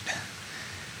away with it.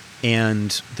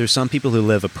 And there's some people who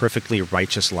live a perfectly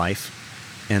righteous life,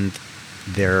 and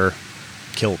they're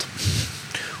killed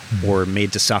or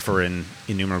made to suffer in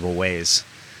innumerable ways.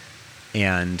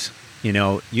 And,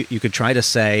 you could try to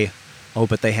say, oh,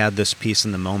 but they had this peace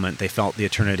in the moment, they felt the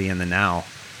eternity in the now.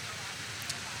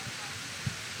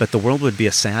 But the world would be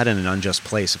a sad and an unjust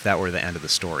place if that were the end of the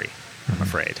story, I'm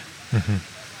afraid.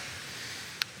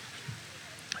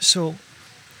 So,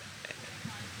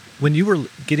 when you were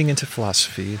getting into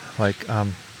philosophy, like,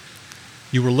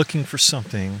 you were looking for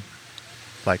something,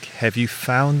 like, have you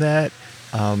found that?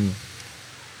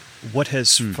 What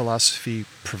has philosophy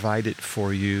provided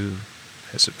for you?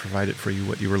 Has it provided for you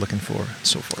what you were looking for, and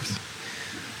so forth?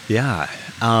 Yeah.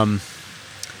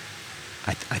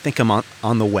 I think I'm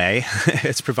on the way.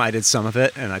 It's provided some of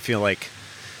it, and I feel like,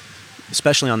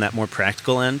 especially on that more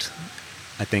practical end,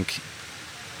 I think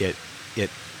it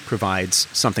provides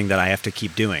something that I have to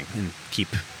keep doing and keep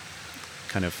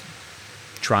kind of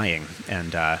trying.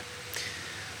 And I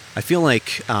feel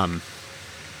like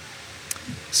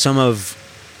some of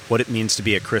what it means to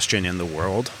be a Christian in the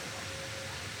world,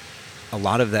 a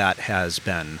lot of that has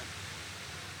been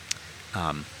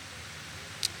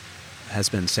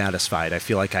satisfied. I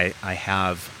feel like I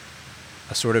have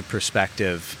a sort of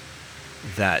perspective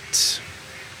that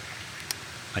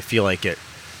I feel like it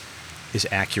is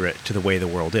accurate to the way the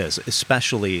world is,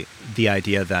 especially the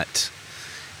idea that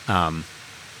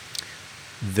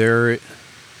there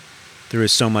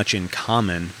is so much in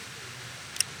common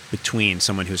between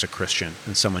someone who's a Christian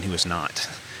and someone who is not.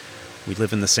 We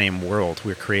live in the same world.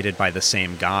 We're created by the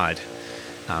same God.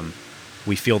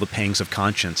 We feel the pangs of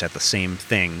conscience at the same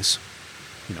things,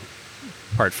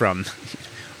 apart from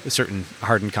certain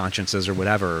hardened consciences or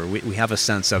whatever. We have a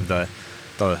sense of the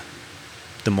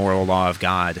moral law of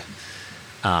God.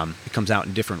 It comes out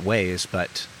in different ways,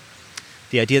 but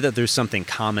the idea that there's something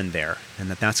common there, and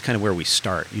that's kind of where we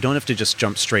start. You don't have to just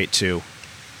jump straight to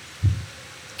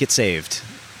get saved.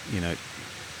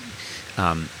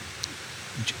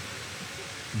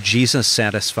 Jesus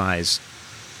satisfies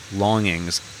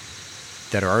longings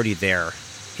that are already there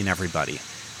in everybody.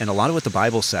 And a lot of what the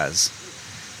Bible says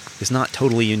is not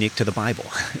totally unique to the Bible.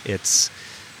 It's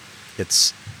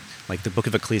like the book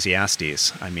of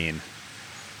Ecclesiastes, I mean,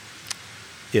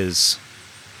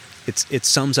 it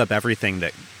sums up everything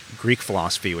that Greek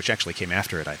philosophy, which actually came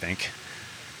after it, I think,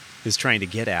 is trying to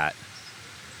get at,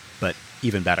 but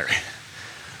even better.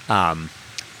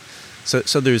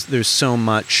 So there's so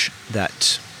much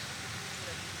that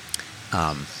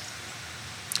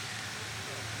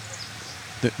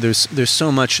there's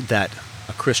so much that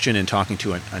a Christian, in talking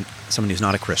to someone who's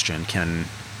not a Christian, can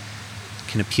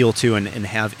appeal to and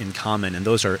have in common, and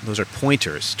those are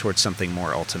pointers towards something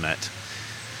more ultimate.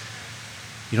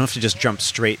 You don't have to just jump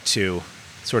straight to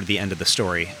sort of the end of the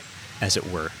story, as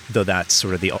it were, though that's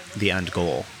sort of the end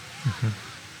goal. Mm-hmm.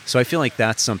 So I feel like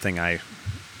that's something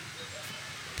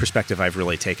perspective I've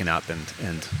really taken up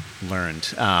and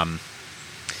learned.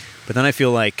 But then I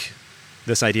feel like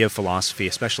this idea of philosophy,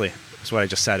 especially is what I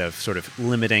just said, of sort of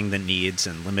limiting the needs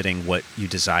and limiting what you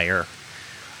desire.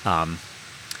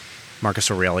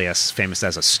 Marcus Aurelius, famous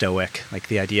as a Stoic, like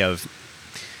the idea of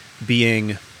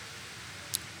being...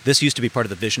 This used to be part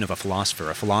of the vision of a philosopher.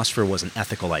 A philosopher was an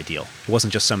ethical ideal. It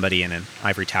wasn't just somebody in an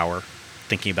ivory tower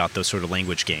thinking about those sort of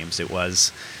language games. It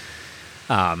was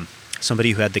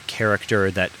somebody who had the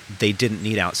character that they didn't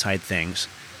need outside things.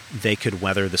 They could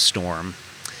weather the storm.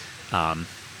 And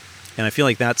I feel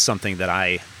like that's something that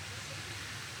I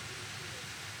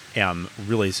am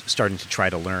really starting to try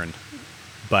to learn.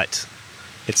 But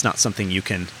it's not something you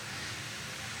can...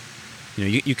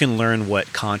 You can learn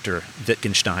what Kant or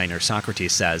Wittgenstein or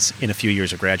Socrates says in a few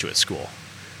years of graduate school,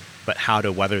 but how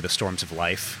to weather the storms of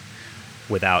life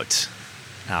without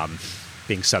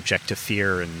being subject to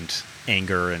fear and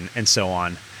anger and so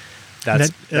on. That's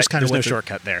kind of there's no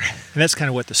shortcut there. And that's kind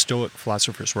of what the Stoic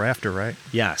philosophers were after, right?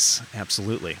 Yes,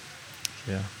 absolutely.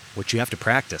 Yeah. Which you have to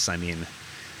practice. I mean,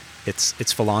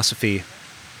 it's philosophy.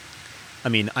 I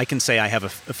mean, I can say I have a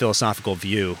philosophical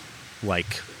view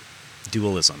like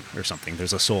dualism or something.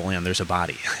 There's a soul and there's a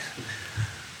body.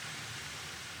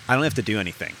 I don't have to do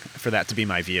anything for that to be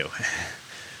my view.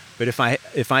 But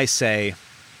if I say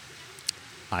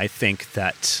I think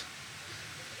that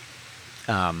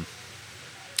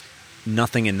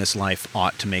nothing in this life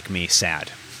ought to make me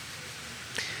sad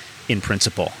in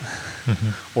principle,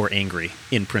 mm-hmm. or angry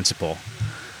in principle,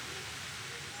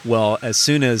 well, as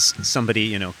soon as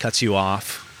somebody cuts you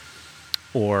off,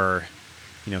 or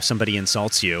somebody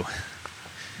insults you,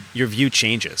 your view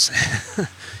changes.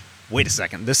 Wait a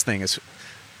second, this thing is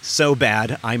so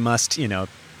bad, I must,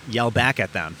 yell back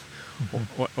at them,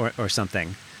 mm-hmm. or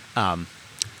something,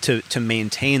 to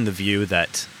maintain the view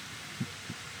that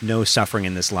no suffering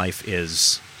in this life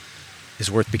is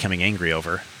worth becoming angry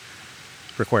over.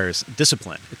 Requires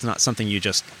discipline. It's not something you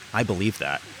just, I believe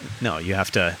that. No, you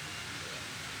have to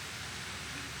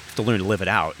learn to live it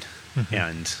out, mm-hmm.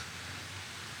 and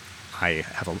I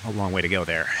have a long way to go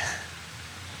there.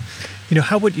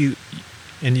 How would you,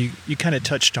 and you kind of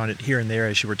touched on it here and there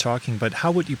as you were talking, but how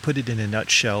would you put it in a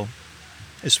nutshell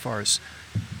as far as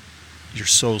your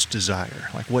soul's desire?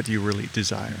 Like, what do you really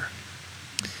desire?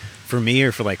 For me,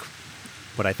 or for like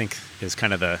what I think is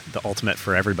kind of the ultimate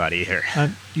for everybody here?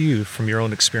 You, from your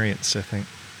own experience, I think.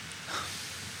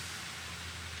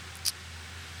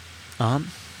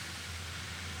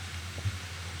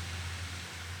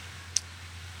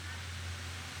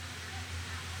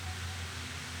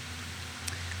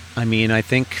 I mean, I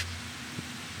think,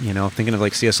 thinking of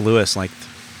like C.S. Lewis,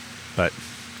 but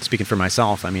speaking for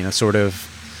myself, I mean, a sort of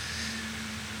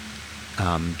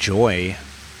joy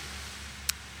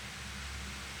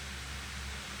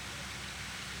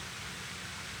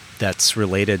that's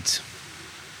related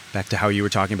back to how you were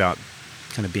talking about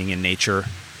kind of being in nature,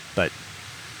 but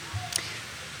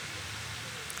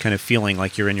kind of feeling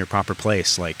like you're in your proper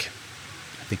place. Like,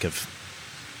 I think of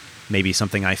maybe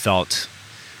something I felt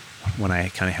when I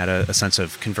kind of had a sense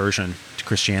of conversion to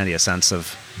Christianity, a sense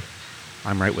of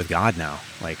I'm right with God now.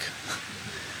 Like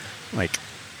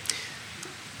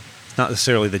not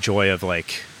necessarily the joy of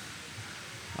like,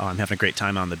 oh, I'm having a great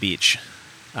time on the beach.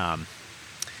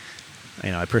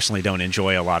 I personally don't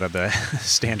enjoy a lot of the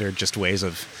standard just ways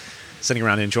of sitting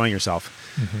around and enjoying yourself.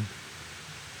 Mm-hmm.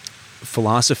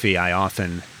 Philosophy, I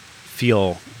often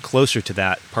feel closer to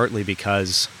that, partly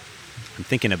because I'm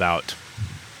thinking about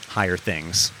higher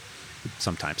things.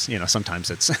 Sometimes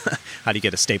it's how do you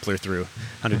get a stapler through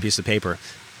 100 pieces of paper,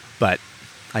 but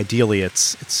ideally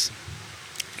it's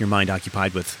your mind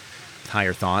occupied with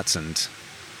higher thoughts and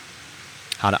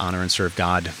how to honor and serve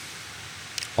God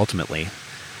ultimately.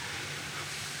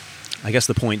 I guess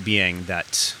the point being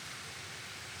that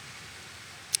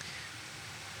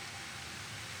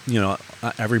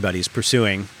everybody's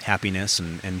pursuing happiness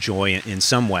and joy in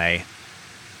some way,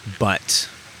 but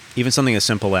even something as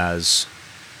simple as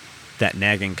that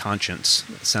nagging conscience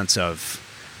sense of,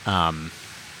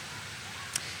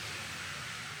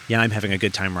 yeah, I'm having a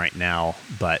good time right now,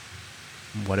 but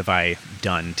what have I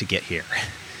done to get here?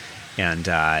 And,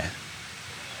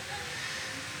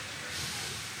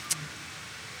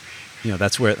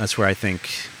 that's where I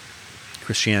think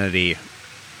Christianity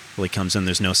really comes in.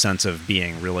 There's no sense of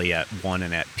being really at one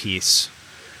and at peace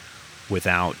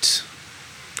without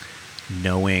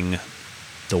knowing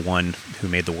the one who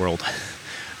made the world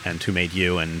and who made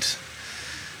you. And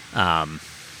I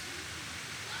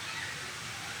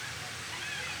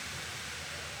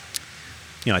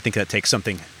think that takes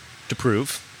something to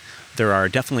prove. There are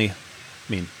definitely,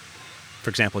 for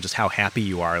example, just how happy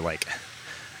you are, like,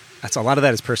 that's a lot of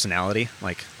that is personality.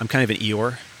 Like, I'm kind of an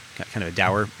Eeyore, got kind of a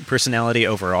dour personality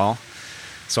overall.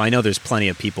 So I know there's plenty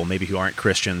of people maybe who aren't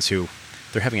Christians who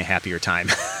they're having a happier time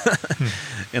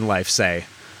in life, say.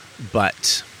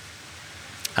 But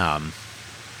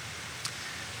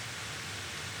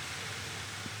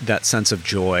that sense of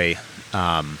joy,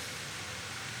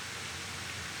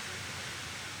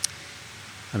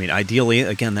 ideally,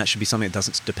 again, that should be something that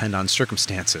doesn't depend on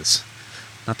circumstances.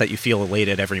 Not that you feel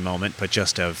elated every moment, but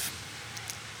just and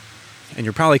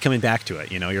you're probably coming back to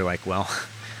it. You're like, well,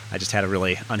 I just had a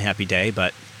really unhappy day,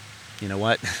 but you know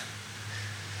what?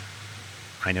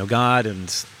 I know God and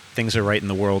things are right in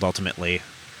the world ultimately.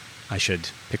 I should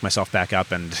pick myself back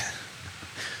up and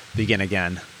begin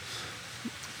again.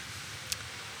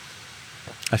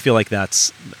 I feel like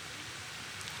that's,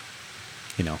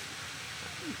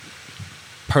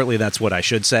 partly that's what I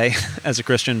should say as a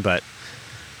Christian, but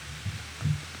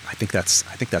I think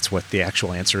that's what the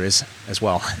actual answer is as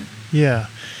well. Yeah.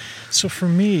 So for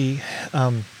me,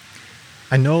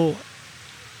 I know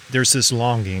there's this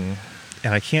longing,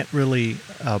 and I can't really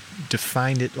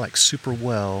define it like super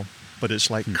well, but it's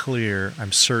like clear.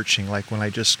 I'm searching, like when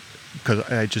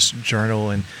because I just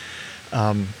journal, and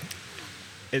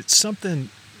it's something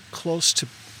close to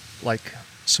like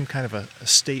some kind of a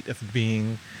state of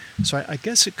being. So I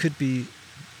guess it could be,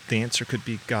 the answer could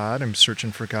be God. I'm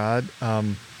searching for God.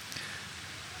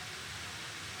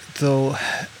 Though,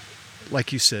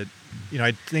 like you said,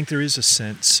 I think there is a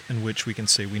sense in which we can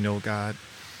say we know God,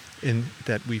 in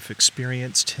that we've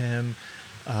experienced Him.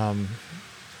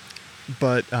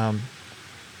 But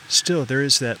still, there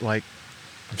is that, like,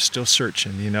 I'm still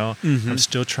searching, Mm-hmm. I'm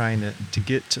still trying to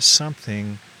get to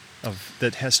something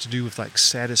that has to do with like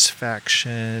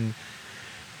satisfaction,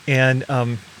 and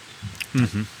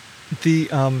Mm-hmm.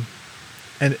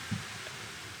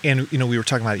 and we were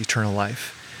talking about eternal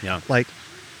life, like,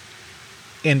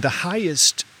 and the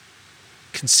highest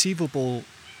conceivable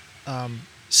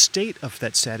state of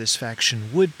that satisfaction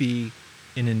would be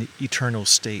in an eternal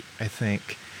state, I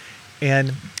think.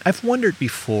 And I've wondered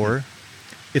before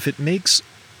if it makes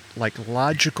like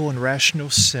logical and rational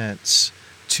sense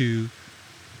to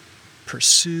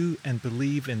pursue and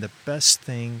believe in the best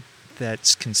thing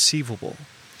that's conceivable.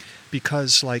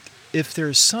 Because like if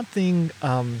there's something,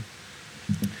 and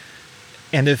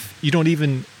if you don't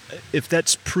even, if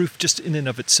that's proof just in and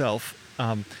of itself,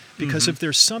 because if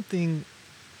there's something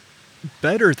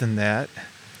better than that,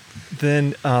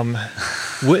 then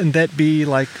wouldn't that be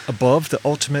like above the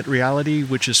ultimate reality,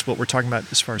 which is what we're talking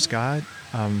about as far as God?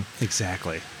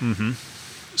 Exactly. Mm-hmm.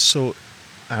 So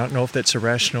I don't know if that's a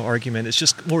rational argument. It's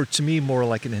just more, to me, more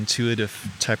like an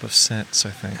intuitive type of sense,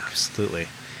 I think. Absolutely.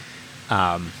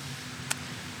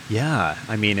 Yeah,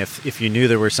 if you knew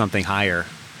there was something higher,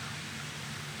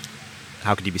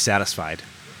 how could you be satisfied?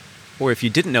 Or if you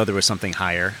didn't know there was something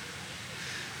higher,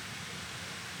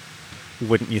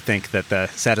 wouldn't you think that the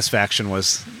satisfaction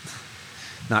was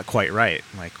not quite right?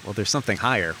 Like, well, there's something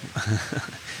higher.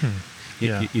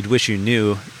 Yeah. You'd wish you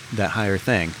knew that higher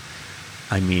thing.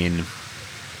 I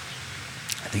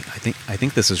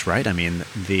think this is right.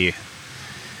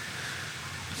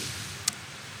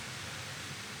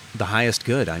 The highest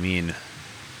good.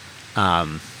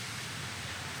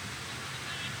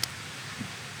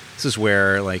 This is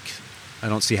where, like, I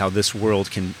don't see how this world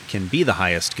can be the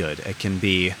highest good. It can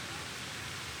be,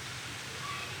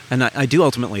 and I do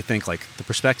ultimately think, like, the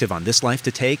perspective on this life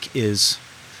to take is,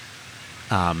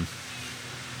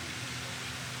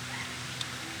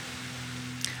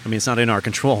 it's not in our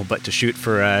control, but to shoot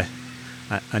for a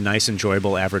nice,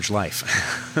 enjoyable, average life.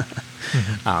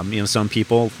 Mm-hmm. Some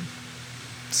people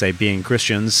say being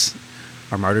Christians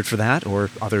are martyred for that, or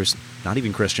others, not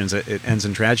even Christians, it ends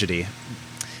in tragedy.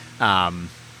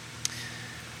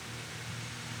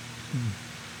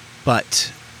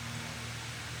 But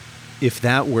if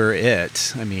that were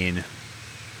it,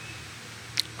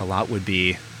 a lot would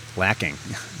be lacking.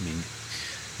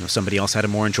 Somebody else had a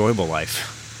more enjoyable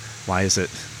life. Why is it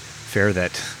fair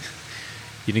that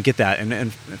you didn't get that. And I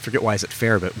forget why is it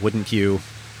fair, but wouldn't you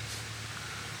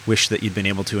wish that you'd been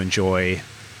able to enjoy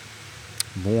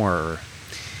more?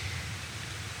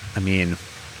 I mean,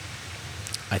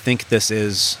 I think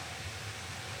it's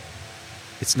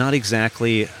not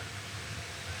exactly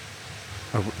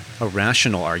a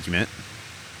rational argument,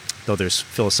 though there's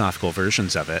philosophical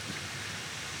versions of it.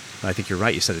 But I think you're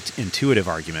right. You said it's intuitive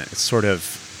argument. It's sort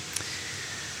of,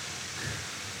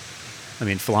 I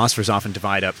mean, philosophers often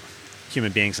divide up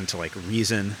human beings into like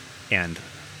reason and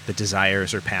the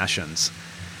desires or passions.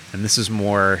 And this is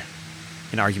more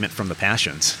an argument from the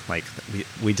passions. Like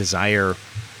we desire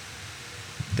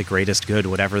the greatest good,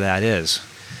 whatever that is.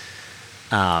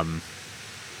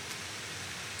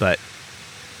 But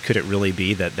could it really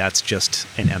be that that's just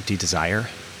an empty desire?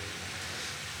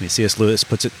 I mean, C.S. Lewis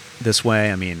puts it this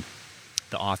way. I mean,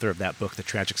 the author of that book, The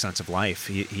Tragic Sense of Life,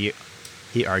 he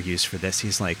argues for this.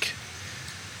 He's like,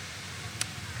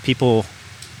 people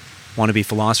want to be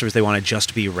philosophers. They want to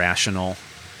just be rational.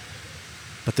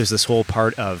 But there's this whole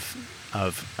part of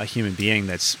a human being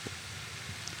that's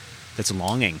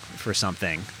longing for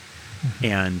something. Mm-hmm.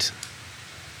 And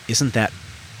isn't that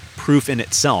proof in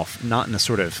itself, not in a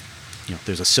sort of,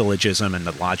 there's a syllogism and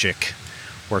the logic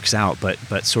works out, but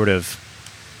sort of,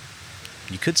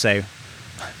 you could say,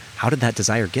 how did that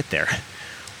desire get there?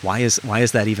 Why is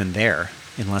that even there,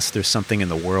 unless there's something in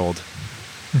the world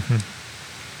mm-hmm.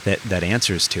 that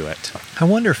answers to it? I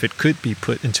wonder if it could be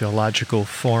put into a logical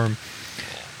form.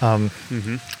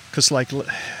 Mm-hmm. 'Cause like,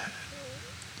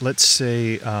 let's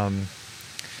say,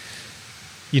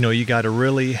 you got a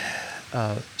really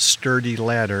sturdy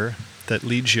ladder that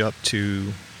leads you up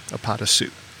to a pot of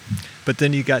soup. But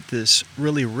then you got this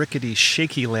really rickety,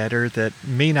 shaky ladder that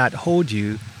may not hold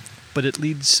you, but it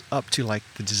leads up to like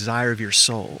the desire of your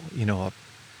soul, a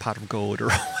pot of gold or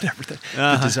whatever, the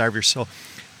desire of your soul.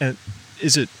 And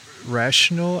is it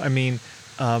rational? I mean,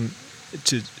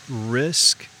 to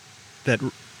risk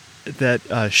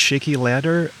that shaky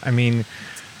ladder? I mean,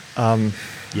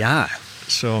 yeah.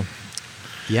 So,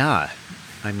 yeah.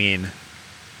 I mean,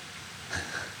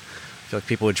 I feel like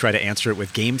people would try to answer it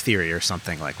with game theory or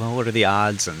something like, well, what are the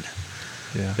odds? And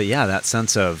but yeah, that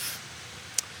sense of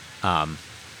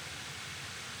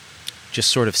just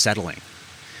sort of settling,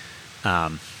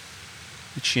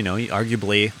 which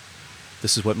arguably,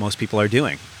 this is what most people are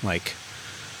doing. Like,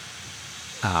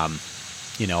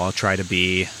 I'll try to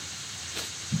be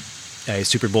a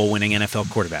Super Bowl winning NFL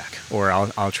quarterback, or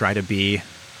I'll try to be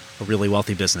a really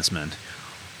wealthy businessman,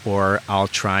 or I'll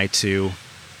try to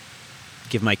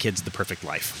give my kids the perfect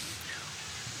life,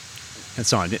 and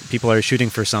so on. People are shooting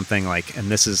for something like, and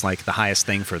this is like the highest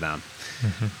thing for them.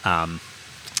 Mm-hmm.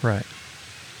 Right.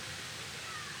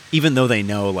 Even though they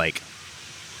know like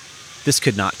this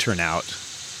could not turn out,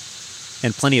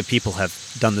 and plenty of people have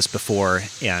done this before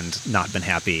and not been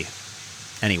happy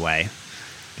anyway.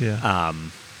 Yeah.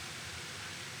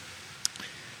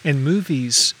 In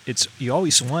movies, you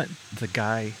always want the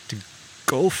guy to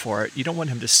go for it. You don't want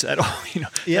him to settle.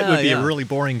 That would be a really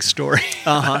boring story.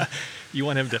 You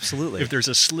want him to, absolutely. If there's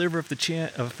a sliver of a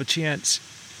chance,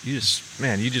 you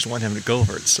just want him to go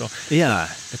for it. So yeah,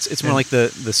 it's more like the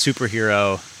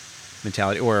superhero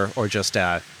mentality, or just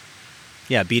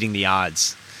beating the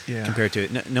odds. Yeah. Compared to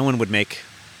it, no one would make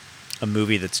a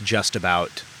movie that's just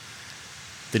about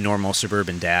the normal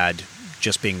suburban dad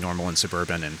just being normal and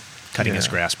suburban and cutting his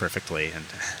grass perfectly. And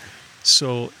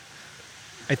so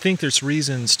I think there's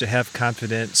reasons to have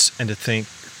confidence and to think,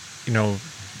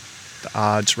 the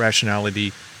odds,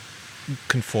 rationality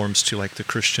conforms to like the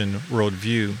Christian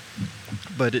worldview.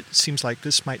 But it seems like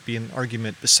this might be an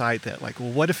argument beside that. Like,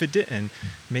 well, what if it didn't?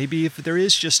 Maybe if there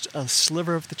is just a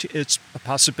sliver of it's a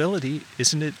possibility,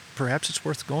 isn't it? Perhaps it's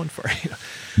worth going for.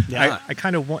 Yeah. I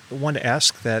kind of want to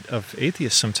ask that of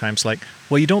atheists sometimes. Like,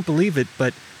 well, you don't believe it,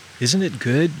 but isn't it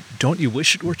good? Don't you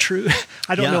wish it were true?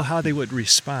 I don't know how they would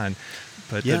respond,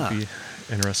 but that'd be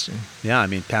interesting. Yeah, I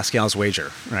mean, Pascal's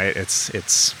wager, right?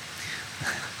 It's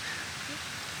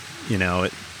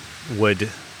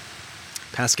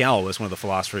Pascal was one of the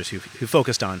philosophers who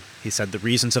focused on, he said, the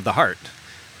reasons of the heart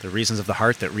that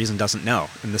reason doesn't know.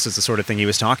 And this is the sort of thing he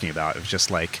was talking about. It was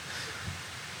just like,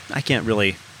 I can't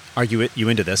really argue you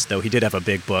into this, though he did have a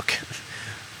big book,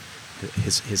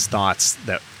 his thoughts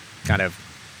that kind of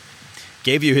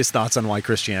gave you his thoughts on why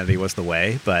Christianity was the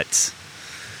way. But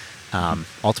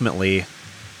ultimately,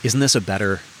 isn't this a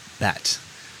better bet?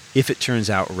 If it turns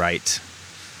out right,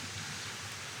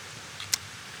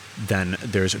 then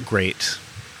there's a great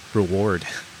reward.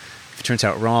 If it turns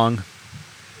out wrong,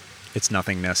 it's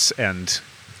nothingness and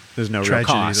there's no real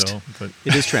cost. Though, but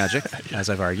it is tragic, as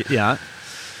I've argued. Yeah.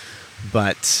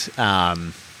 But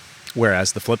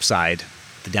whereas the flip side,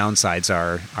 the downsides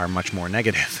are much more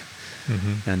negative.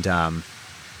 Mm-hmm. And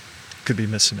Could be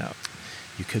missing out.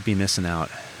 you could be missing out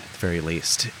at the very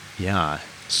least. Yeah.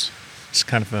 It's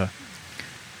kind of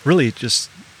really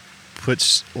just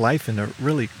puts life in a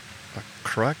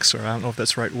crux, or I don't know if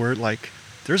that's the right word. Like,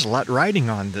 there's a lot riding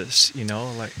on this,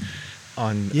 like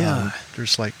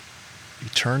there's like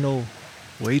eternal,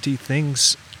 weighty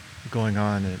things going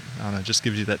on, and I don't know, it just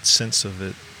gives you that sense of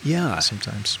it. Yeah.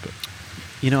 Sometimes, but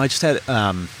I just had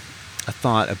a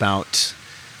thought about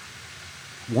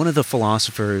one of the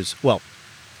philosophers. Well,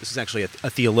 this is actually a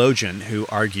theologian who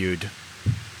argued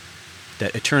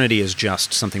that eternity is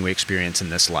just something we experience in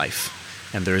this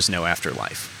life, and there is no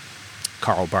afterlife.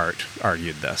 Karl Barth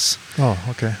argued this. Oh,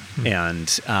 okay. And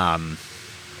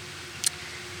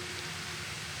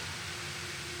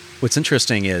what's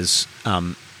interesting is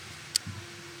a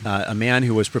man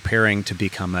who was preparing to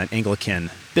become an Anglican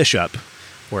bishop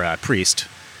or a priest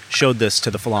showed this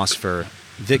to the philosopher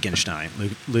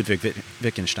Ludwig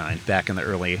Wittgenstein, back in the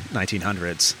early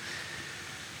 1900s.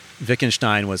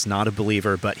 Wittgenstein was not a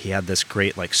believer, but he had this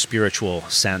great spiritual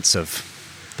sense of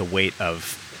the weight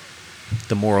of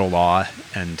the moral law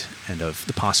and of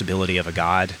the possibility of a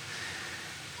God.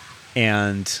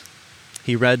 And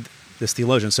he read this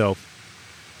theologian. So,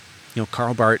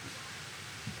 Karl Barth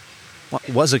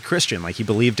was a Christian. He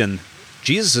believed in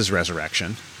Jesus'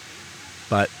 resurrection,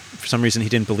 but for some reason he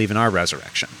didn't believe in our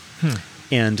resurrection.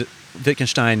 And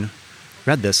Wittgenstein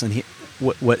read this, and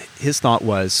what his thought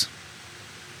was,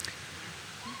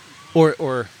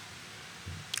 or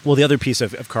the other piece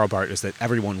of Karl Barth is that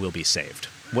everyone will be saved,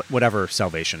 whatever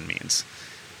salvation means,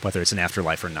 whether it's an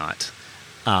afterlife or not.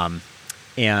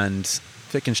 And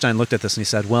Wittgenstein looked at this and he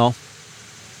said, well,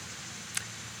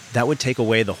 that would take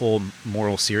away the whole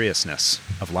moral seriousness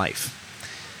of life.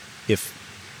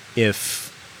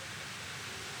 If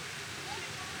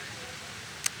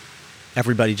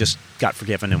everybody just got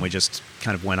forgiven and we just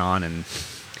kind of went on and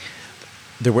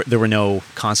there were no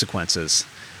consequences.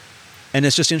 And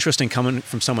it's just interesting coming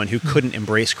from someone who couldn't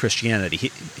embrace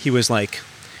Christianity. He was like,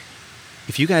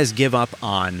 if you guys give up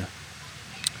on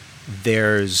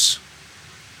there's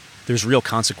real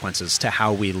consequences to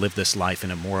how we live this life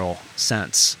in a moral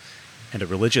sense and a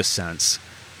religious sense,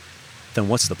 then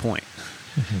what's the point?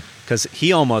 Because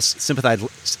he almost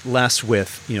sympathized less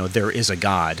with, there is a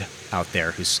God out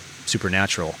there who's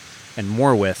supernatural, and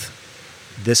more with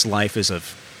this life is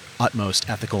of utmost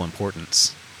ethical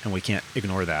importance, and we can't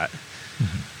ignore that.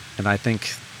 And I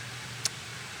think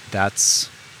that's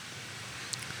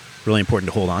really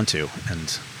important to hold on to,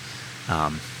 and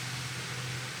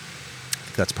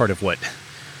that's part of what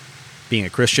being a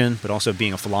Christian, but also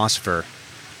being a philosopher,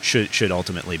 should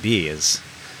ultimately be, is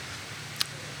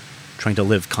trying to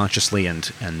live consciously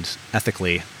and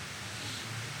ethically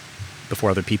before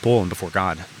other people and before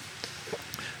God.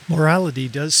 Morality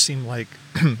does seem like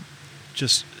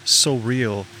just so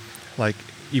real,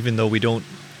 even though we don't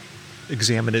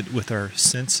examine it with our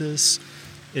senses,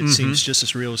 it seems just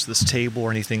as real as this table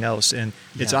or anything else. And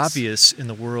it's obvious in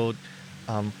the world,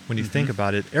 when you think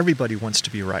about it, everybody wants to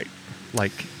be right. They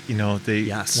want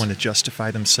to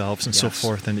justify themselves and so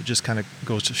forth. And it just kind of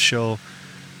goes to show,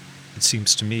 it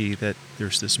seems to me, that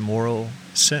there's this moral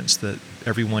sense that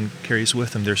everyone carries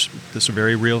with them. There's this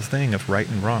very real thing of right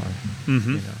and wrong.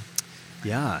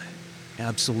 Yeah,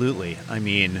 absolutely. I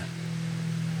mean,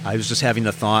 I was just having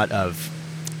the thought of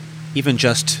even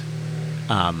just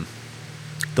the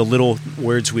little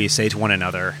words we say to one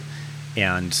another,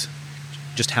 and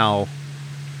just how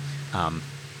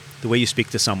the way you speak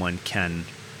to someone can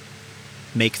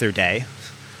make their day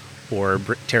or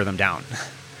tear them down.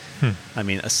 I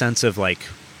mean, a sense of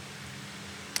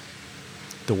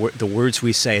the words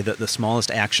we say, the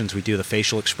smallest actions we do, the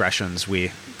facial expressions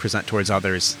we present towards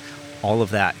others, all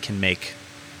of that can make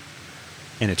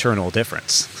an eternal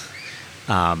difference.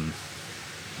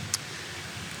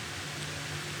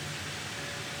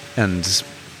 And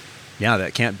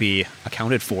that can't be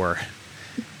accounted for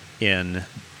in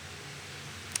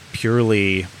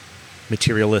purely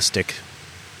materialistic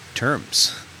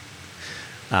terms.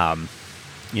 Right.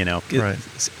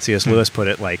 C.S. Lewis put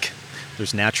it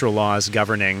there's natural laws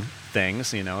governing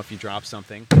things. If you drop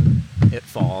something, it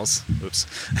falls. Oops.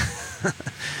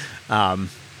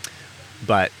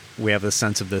 But we have the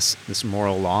sense of this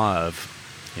moral law of,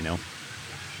 you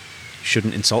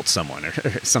shouldn't insult someone or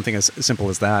something as simple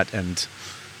as that.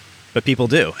 But people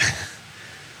do.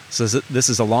 So this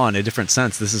is a law in a different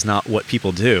sense. This is not what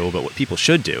people do, but what people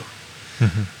should do.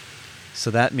 So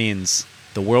that means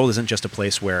the world isn't just a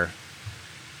place where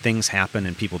things happen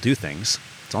and people do things.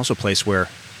 It's also a place where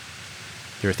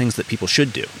there are things that people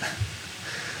should do.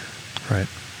 Right.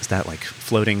 Is that like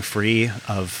floating free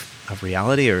of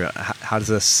reality, or how does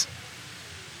this?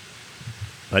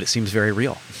 But it seems very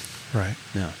real. Right.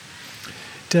 Yeah.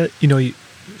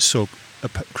 So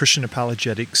Christian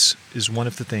apologetics is one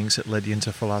of the things that led you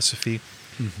into philosophy.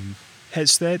 Mm-hmm.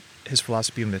 Has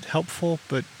philosophy been helpful?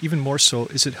 But even more so,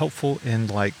 is it helpful in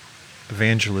like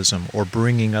evangelism or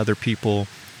bringing other people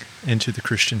into the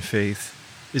Christian faith?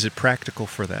 Is it practical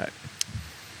for that?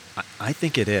 I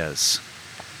think it is.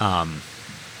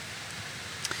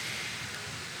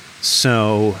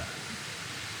 So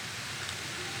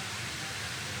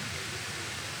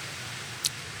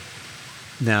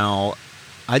now,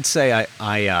 I'd say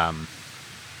I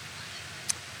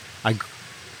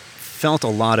felt a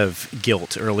lot of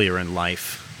guilt earlier in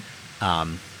life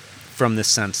from the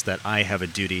sense that I have a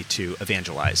duty to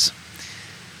evangelize.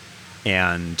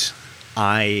 And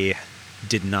I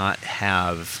did not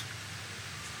have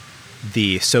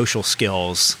the social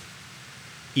skills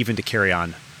even to carry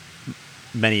on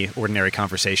many ordinary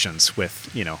conversations with,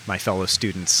 my fellow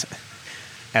students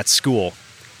at school,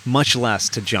 much less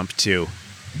to jump to,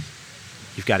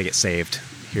 you've got to get saved,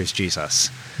 here's Jesus.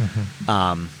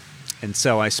 Mm-hmm. And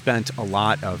so I spent a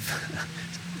lot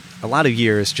of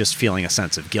years just feeling a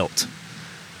sense of guilt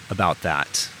about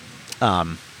that.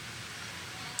 Part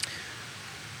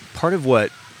of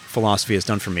what philosophy has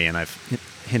done for me, and I've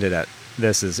hinted at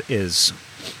this, is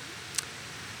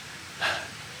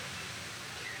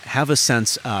have a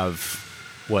sense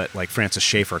of what like Francis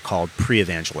Schaeffer called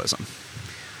pre-evangelism.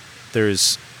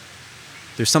 There's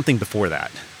something before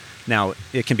that. Now,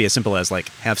 it can be as simple as like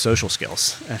have social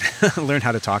skills and learn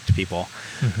how to talk to people.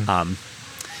 Mm-hmm.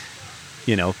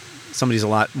 Somebody's a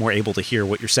lot more able to hear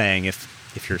what you're saying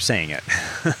if you're saying it.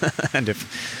 And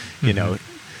if, mm-hmm.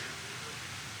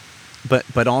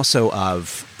 But also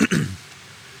of,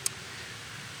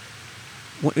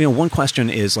 one question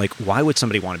is like, why would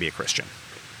somebody want to be a Christian?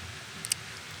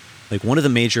 Like one of the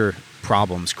major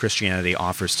problems Christianity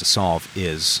offers to solve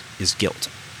is guilt.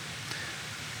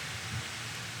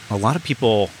 A lot of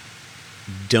people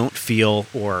don't feel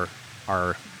or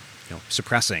are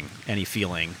suppressing any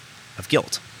feeling of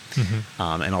guilt. Mm-hmm.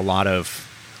 And a lot of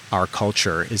our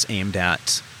culture is aimed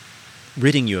at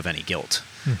ridding you of any guilt.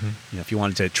 Mm-hmm. If you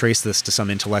wanted to trace this to some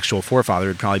intellectual forefather, it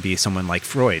would probably be someone like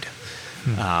Freud,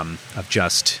 of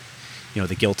just,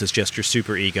 the guilt is just your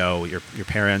superego, your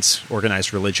parents'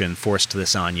 organized religion forced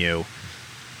this on you.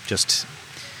 Just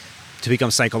to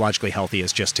become psychologically healthy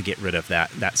is just to get rid of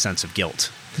that sense of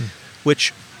guilt.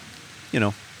 Which,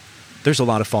 there's a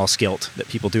lot of false guilt that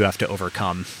people do have to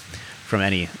overcome from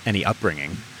any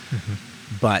upbringing. Mm-hmm.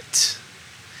 But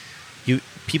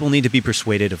people need to be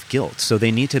persuaded of guilt. So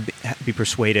they need to be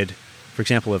persuaded, for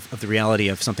example, of the reality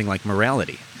of something like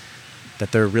morality,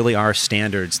 that there really are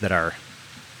standards that are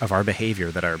of our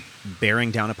behavior that are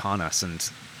bearing down upon us and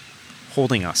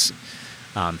holding us.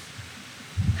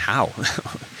 How?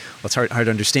 Well, it's hard to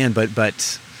understand,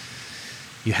 but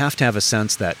you have to have a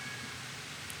sense that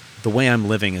the way I'm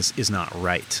living is not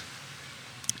right.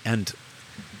 And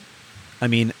I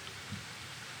mean,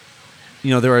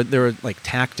 there are like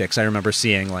tactics. I remember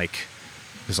seeing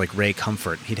there's like Ray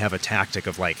Comfort. He'd have a tactic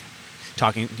of like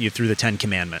talking you through the 10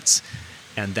 Commandments,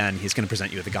 and then he's going to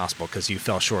present you with the gospel because you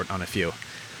fell short on a few.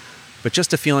 But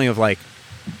just a feeling of like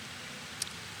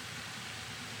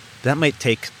that might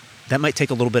take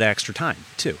a little bit of extra time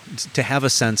too, to have a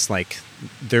sense like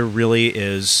there really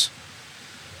is.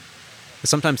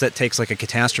 Sometimes that takes like a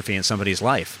catastrophe in somebody's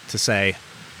life to say,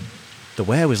 the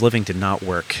way I was living did not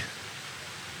work.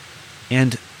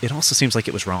 And it also seems like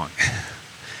it was wrong.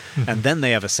 Mm-hmm. And then they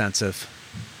have a sense of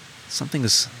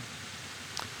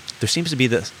there seems to be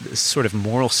this sort of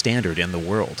moral standard in the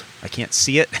world. I can't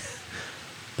see it,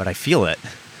 but I feel it.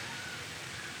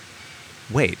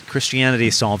 Wait, Christianity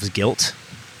solves guilt?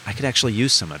 I could actually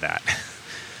use some of that.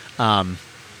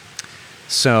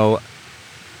 So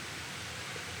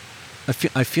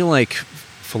I feel like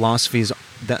philosophies,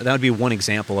 that would be one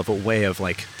example of a way of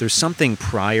like, there's something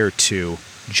prior to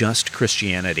just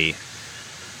Christianity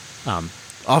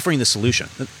offering the solution.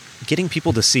 Getting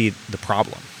people to see the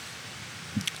problem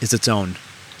is its own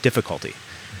difficulty.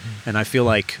 Mm-hmm. And I feel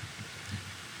like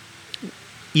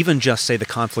even just, say, the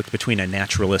conflict between a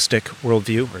naturalistic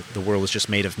worldview, or the world is just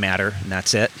made of matter and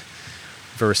that's it,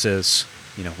 versus,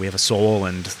 we have a soul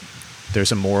and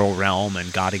there's a moral realm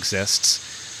and God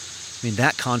exists. I mean,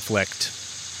 that conflict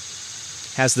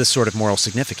has this sort of moral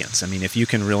significance. I mean, if you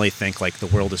can really think like the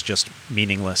world is just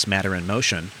meaningless matter in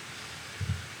motion,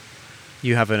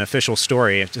 you have an official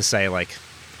story to say like,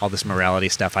 all this morality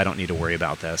stuff, I don't need to worry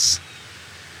about this.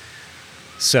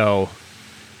 So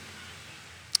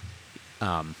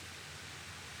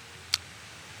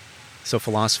So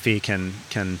philosophy can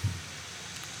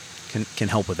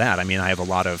help with that. I mean, I have a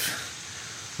lot of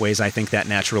ways I think that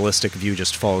naturalistic view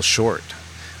just falls short.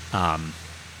 And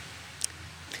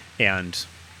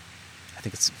I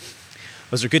think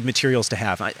those are good materials to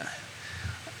have.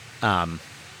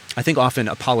 I think often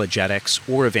apologetics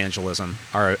or evangelism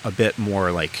are a bit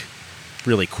more like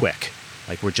really quick.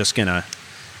 Like we're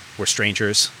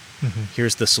strangers. Mm-hmm.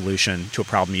 Here's the solution to a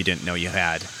problem you didn't know you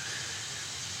had.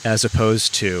 As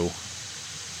opposed to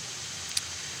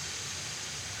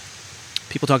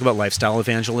people talk about lifestyle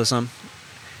evangelism.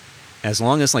 As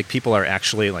long as like people are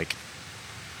actually like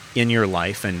in your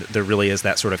life and there really is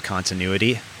that sort of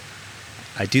continuity,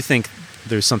 I do think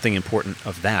there's something important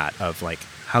of that, of like,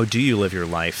 how do you live your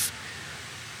life?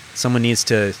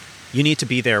 You need to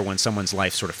be there when someone's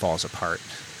life sort of falls apart.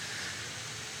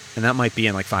 And that might be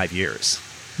in like 5 years.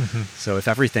 Mm-hmm. So if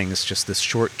everything is just this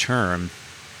short term,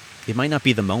 it might not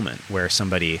be the moment where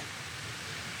somebody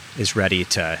is ready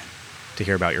to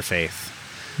hear about your faith.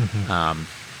 Mm-hmm.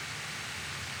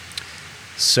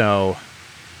 So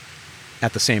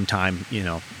at the same time,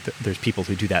 there's people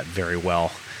who do that very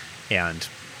well and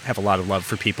have a lot of love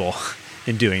for people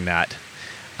in doing that.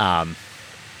 I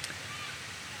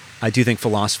do think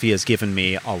philosophy has given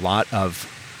me a lot of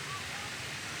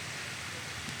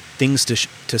things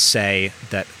to say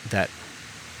that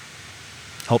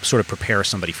help sort of prepare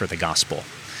somebody for the gospel,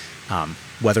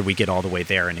 whether we get all the way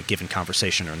there in a given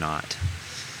conversation or not.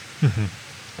 Mm-hmm.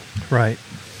 Right.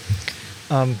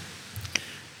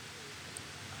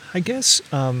 I guess,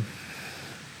 let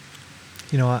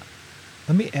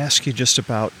me ask you just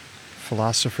about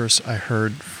philosophers I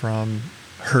heard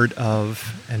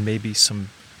of, and maybe some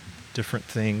different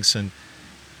things, and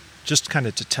just kind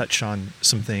of to touch on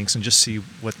some things and just see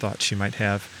what thoughts you might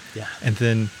have. Yeah. And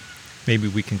then maybe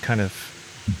we can kind of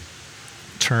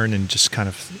turn and just kind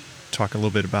of talk a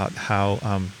little bit about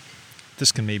how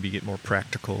this can maybe get more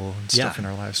practical and stuff in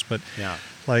our lives. But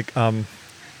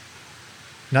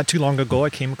not too long ago, I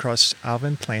came across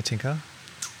Alvin Plantinga,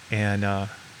 and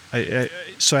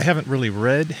so I haven't really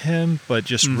read him, but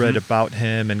just read about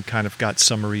him and kind of got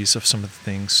summaries of some of the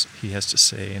things he has to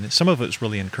say, and some of it is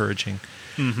really encouraging.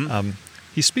 Mm-hmm.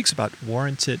 He speaks about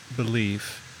warranted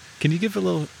belief. Can you give a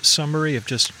little summary of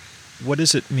just what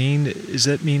does it mean? Does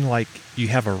that mean like you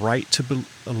have a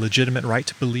legitimate right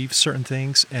to believe certain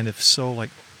things, and if so,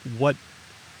 like what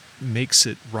makes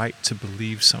it right to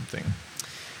believe something?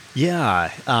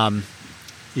 Yeah. Alvin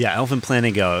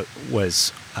Plantinga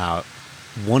was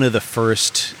one of the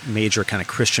first major kind of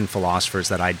Christian philosophers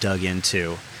that I dug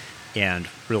into and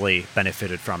really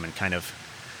benefited from and kind of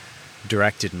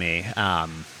directed me.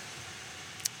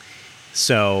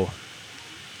 So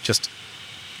just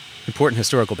important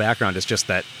historical background is just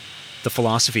that the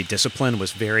philosophy discipline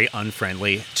was very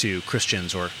unfriendly to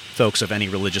Christians or folks of any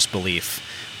religious belief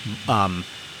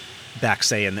back,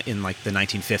 say, in like the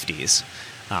 1950s.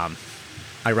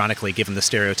 Ironically, given the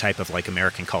stereotype of like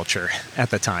American culture at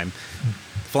the time,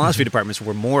 philosophy departments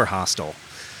were more hostile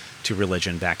to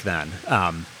religion back then.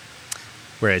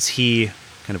 Whereas he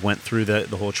kind of went through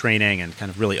the whole training and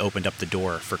kind of really opened up the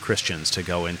door for Christians to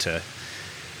go into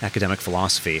academic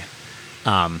philosophy.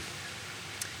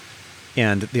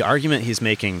 And the argument he's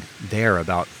making there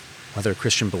about whether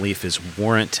Christian belief is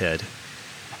warranted,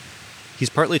 he's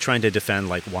partly trying to defend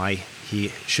like why he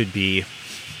should be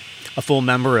a full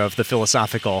member of the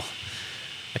Philosophical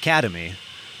Academy,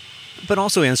 but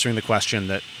also answering the question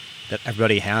that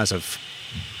everybody has of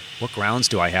what grounds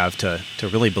do I have to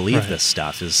really believe this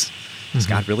stuff? Does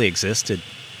God really exist? Did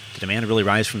a man really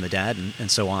rise from the dead?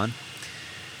 And so on.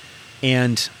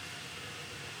 And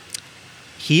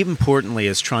he importantly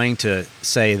is trying to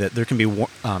say that there can be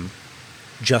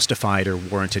justified or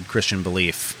warranted Christian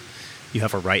belief. You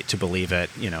have a right to believe it,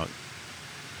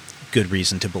 good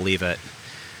reason to believe it,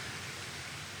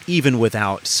 even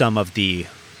without some of the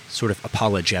sort of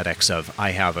apologetics of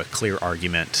I have a clear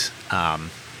argument.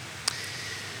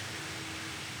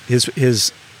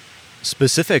 His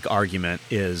specific argument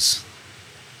is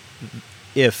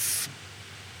if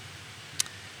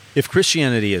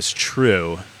Christianity is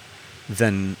true,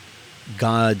 then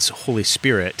God's Holy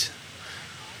Spirit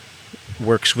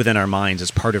works within our minds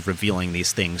as part of revealing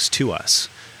these things to us.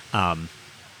 And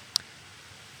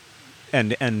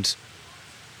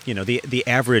the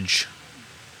average,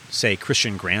 say,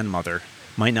 Christian grandmother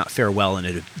might not fare well in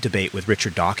a debate with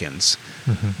Richard Dawkins,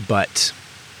 but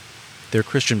their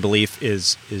Christian belief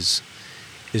is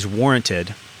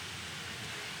warranted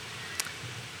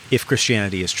if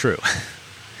Christianity is true.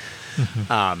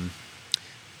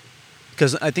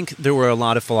 Because I think there were a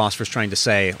lot of philosophers trying to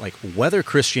say, like, whether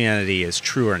Christianity is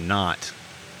true or not,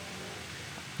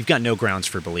 you've got no grounds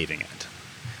for believing it.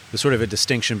 There's sort of a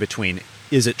distinction between,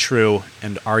 is it true,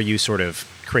 and are you sort of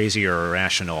crazy or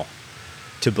irrational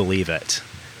to believe it?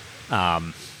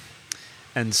 And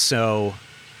so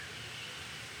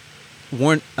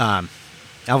Alvin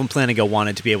Plantinga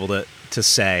wanted to be able to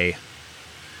say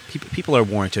people are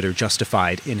warranted or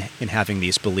justified in having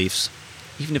these beliefs,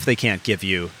 even if they can't give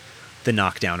you the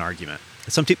knockdown argument.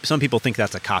 Some people think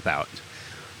that's a cop-out.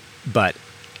 But,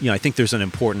 I think there's an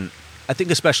important... I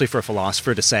think especially for a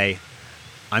philosopher to say,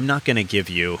 I'm not going to give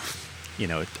you,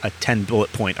 a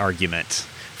 10-bullet point argument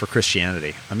for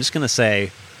Christianity. I'm just going to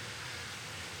say,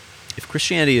 if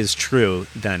Christianity is true,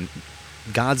 then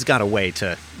God's got a way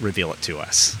to reveal it to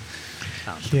us.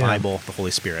 The Bible, the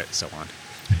Holy Spirit, so on.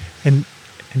 And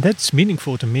that's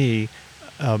meaningful to me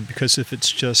because if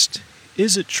it's just,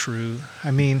 is it true? I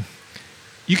mean,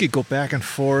 you could go back and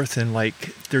forth and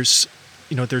there's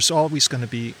always going to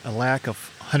be a lack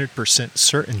of 100%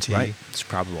 certainty. Right, it's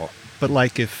probable. But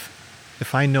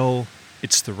if I know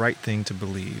it's the right thing to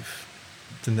believe,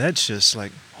 then that's just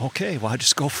okay, well, I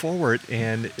just go forward,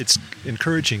 and it's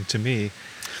encouraging to me.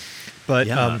 But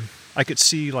I could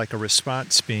see a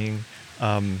response being,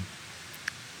 I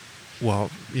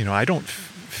don't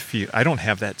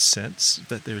have that sense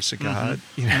that there's a God.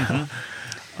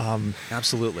 Mm-hmm.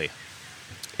 Absolutely.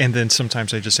 And then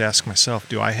sometimes I just ask myself,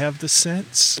 do I have the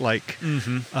sense? I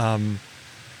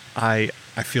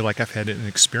feel like I've had an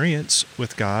experience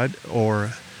with God,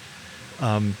 or,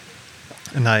 do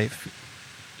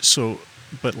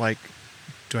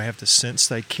I have the sense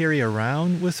that I carry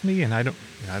around with me? And I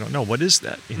don't know. What is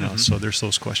that? Mm-hmm. So there's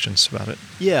those questions about it.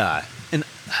 Yeah. And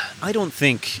I don't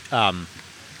think,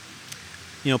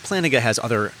 Plantinga has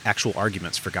other actual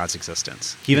arguments for God's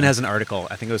existence. He even has an article,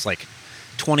 I think it was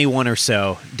 21 or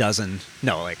so dozen,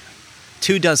 24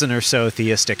 or so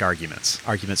theistic arguments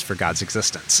for God's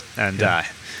existence. And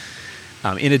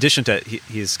in addition to,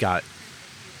 he's got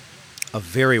a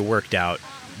very worked out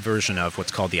version of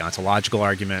what's called the ontological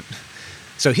argument.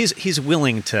 So he's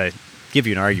willing to give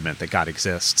you an argument that God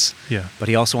exists. Yeah. But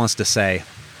he also wants to say,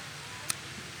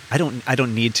 I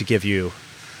don't need to give you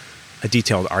a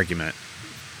detailed argument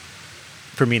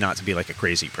for me not to be like a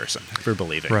crazy person for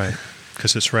believing. Right.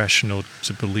 Because it's rational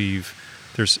to believe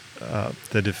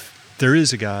that if there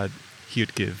is a God, he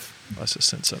would give us a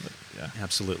sense of it. Yeah.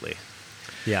 Absolutely.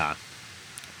 Yeah.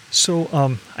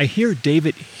 So I hear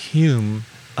David Hume,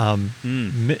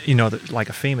 like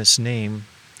a famous name.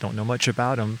 Don't know much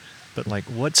about him, but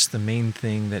what's the main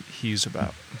thing that he's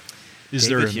about? Is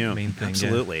David there a Hume, main thing?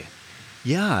 Absolutely.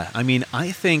 Yeah. I mean,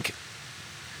 I think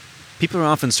people are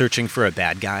often searching for a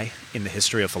bad guy in the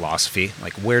history of philosophy.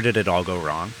 Where did it all go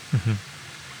wrong? Mm-hmm.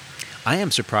 I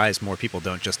am surprised more people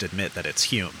don't just admit that it's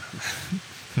Hume.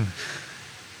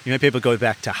 People go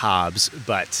back to Hobbes,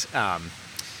 but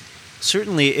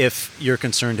certainly if you're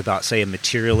concerned about, say, a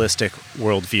materialistic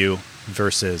worldview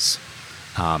versus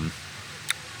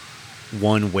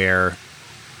one where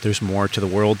there's more to the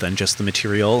world than just the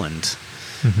material, and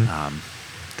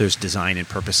there's design and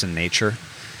purpose in nature,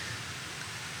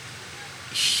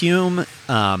 Hume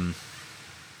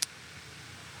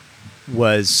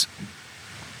was...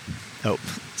 Oh,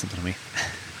 something on me.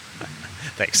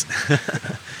 Thanks.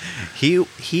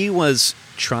 He was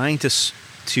trying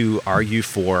to argue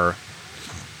for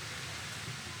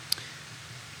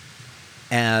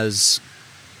as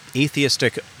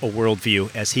atheistic a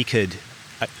worldview as he could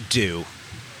do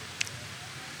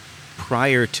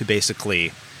prior to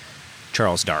basically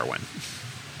Charles Darwin.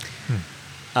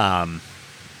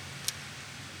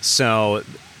 So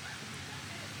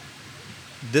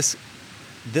this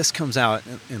comes out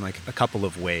in a couple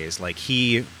of ways.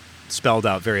 He spelled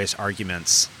out various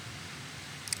arguments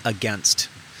against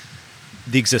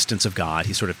the existence of God.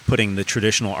 He's sort of putting the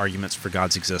traditional arguments for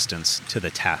God's existence to the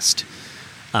test.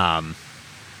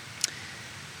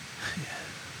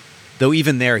 Though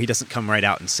even there, he doesn't come right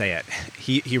out and say it.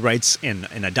 He writes in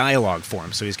a dialogue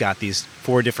form, so he's got these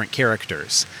 4 different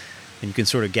characters, and you can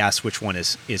sort of guess which one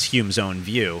is Hume's own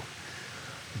view.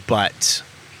 But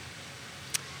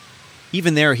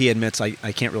even there, he admits, I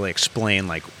can't really explain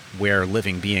where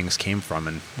living beings came from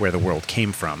and where the world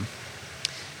came from.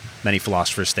 Many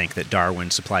philosophers think that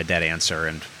Darwin supplied that answer,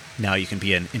 and now you can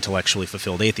be an intellectually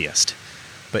fulfilled atheist.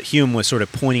 But Hume was sort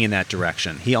of pointing in that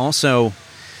direction. He also,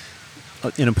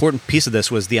 an important piece of this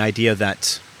was the idea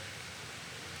that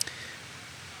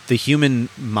the human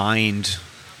mind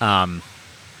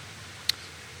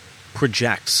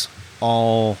projects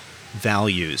all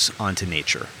values onto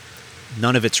nature.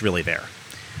 None of it's really there.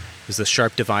 There's this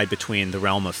sharp divide between the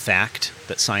realm of fact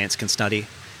that science can study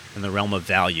and the realm of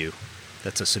value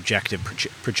that's a subjective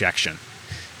projection.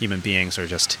 Human beings are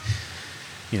just,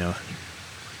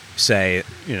 say,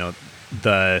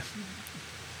 the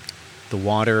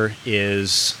water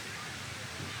is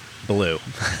blue.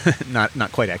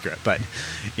 not quite accurate, but,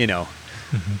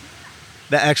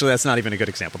 that's not even a good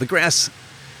example. The grass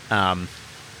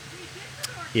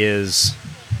is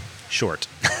short.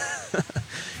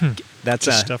 That's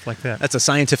just stuff like that. That's a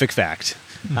scientific fact.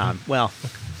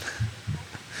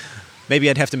 Maybe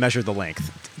I'd have to measure the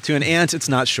length. To an ant, it's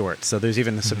not short, so there's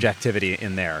even the subjectivity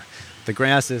in there. The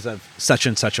grass is of such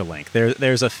and such a length.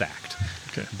 There's a fact.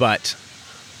 Okay. But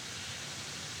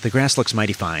the grass looks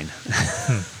mighty fine.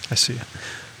 I see.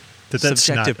 That's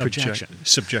subjective not projection.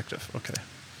 Subjective, okay.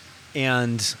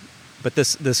 But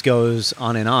this goes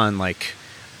on and on, like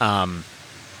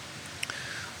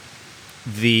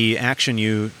the action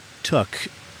you took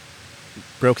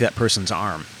broke that person's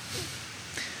arm.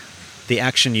 The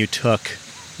action you took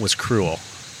was cruel.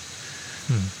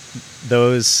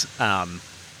 Those,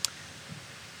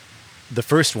 the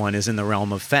first one is in the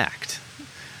realm of fact.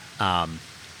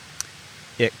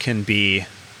 It can be, you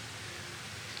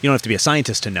don't have to be a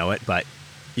scientist to know it, but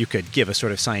you could give a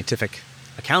sort of scientific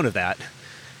account of that,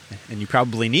 and you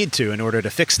probably need to in order to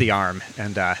fix the arm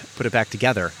and put it back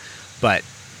together. But,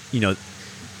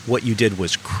 what you did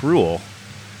was cruel.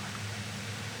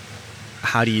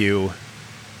 How do you...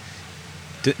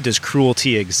 does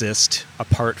cruelty exist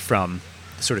apart from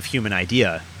the sort of human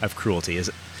idea of cruelty?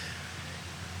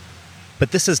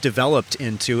 But this has developed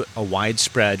into a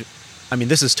widespread...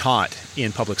 this is taught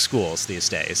in public schools these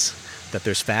days, that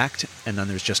there's fact and then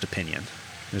there's just opinion.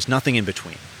 There's nothing in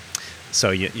between.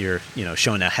 So you're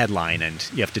shown a headline and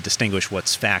you have to distinguish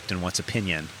what's fact and what's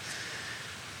opinion.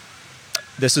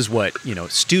 This is what,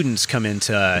 students come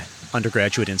into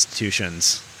undergraduate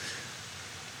institutions.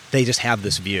 They just have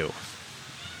this view.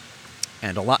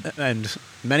 And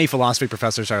many philosophy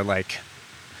professors are like,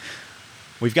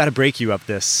 we've got to break you up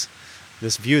this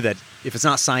view that if it's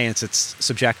not science, it's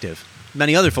subjective.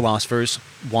 Many other philosophers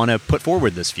want to put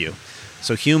forward this view.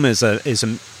 So Hume is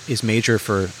major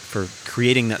for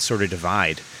creating that sort of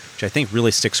divide, which I think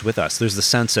really sticks with us. There's the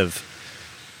sense of,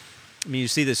 you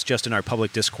see this just in our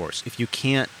public discourse. If you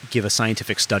can't give a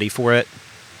scientific study for it,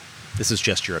 this is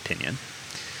just your opinion.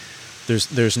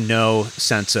 There's no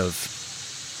sense of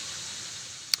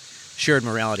shared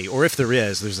morality, or if there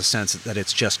is, there's a sense that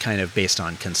it's just kind of based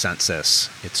on consensus.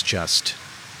 It's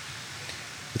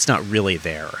not really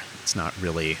there. It's not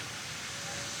really,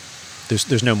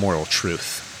 there's no moral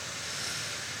truth.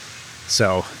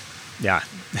 So, yeah.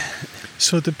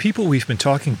 So the people we've been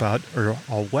talking about are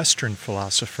all Western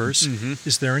philosophers. Mm-hmm.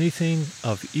 Is there anything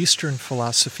of Eastern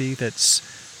philosophy that's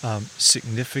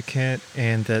significant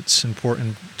and that's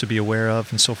important to be aware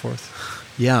of and so forth?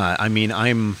 Yeah,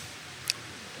 I'm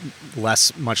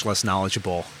much less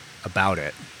knowledgeable about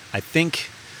it. I think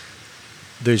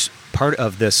there's part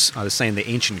of this, I was saying the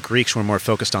ancient Greeks were more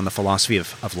focused on the philosophy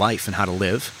of life and how to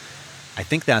live. I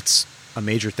think that's a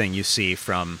major thing you see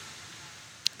from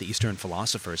the Eastern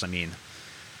philosophers.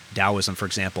 Taoism, for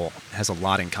example, has a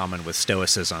lot in common with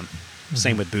Stoicism. Mm-hmm.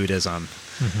 Same with Buddhism.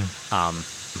 Mm-hmm.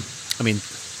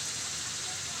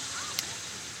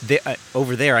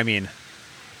 Over there,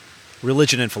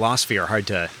 religion and philosophy are hard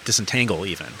to disentangle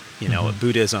even. Mm-hmm.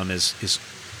 Buddhism is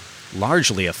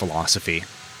largely a philosophy,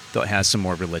 though it has some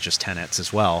more religious tenets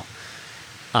as well.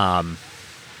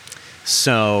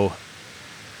 So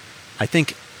I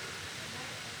think,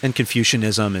 and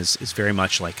Confucianism is very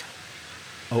much like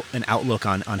an outlook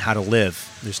on how to live.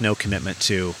 There's no commitment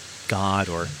to God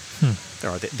or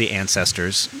there are the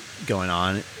ancestors going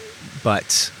on.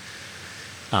 But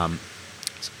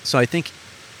so I think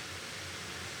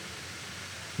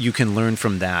you can learn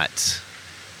from that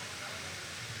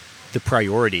the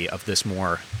priority of this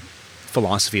more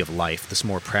philosophy of life, this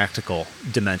more practical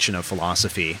dimension of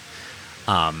philosophy.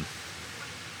 Whole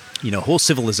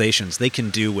civilizations, they can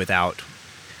do without,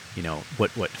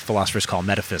 what philosophers call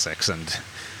metaphysics and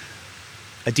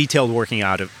a detailed working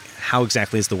out of how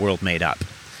exactly is the world made up.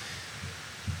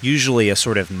 Usually a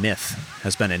sort of myth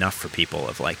has been enough for people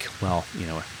of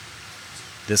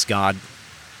this god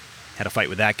had a fight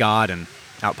with that god and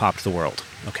out popped the world.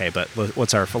 Okay, but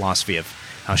what's our philosophy of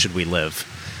how should we live?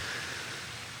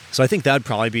 So I think that would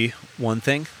probably be one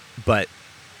thing, but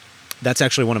that's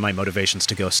actually one of my motivations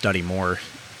to go study more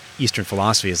Eastern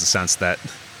philosophy, is the sense that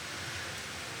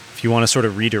if you want to sort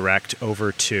of redirect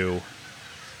over to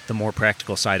the more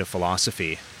practical side of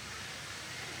philosophy,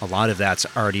 a lot of that's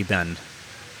already been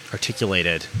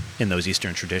articulated in those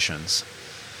Eastern traditions.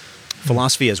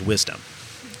 Philosophy as wisdom.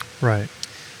 Right.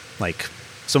 Like,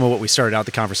 some of what we started out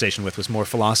the conversation with was more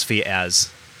philosophy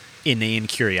as inane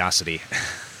curiosity,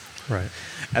 Right.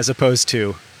 as opposed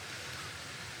to,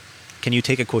 can you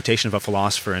take a quotation of a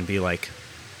philosopher and be like,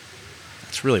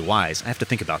 that's really wise. I have to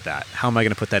think about that. How am I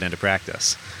going to put that into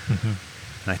practice? Mm-hmm.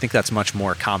 And I think that's much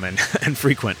more common and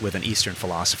frequent with an Eastern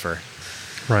philosopher.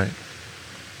 Right.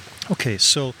 Okay,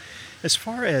 so as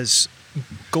far as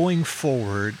going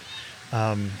forward,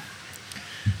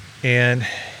 and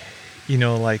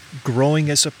like growing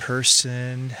as a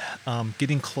person,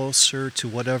 getting closer to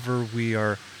whatever we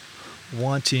are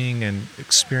wanting and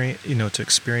to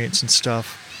experience and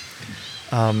stuff.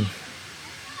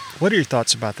 What are your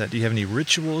thoughts about that? Do you have any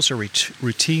rituals or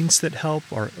routines that help,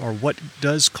 or what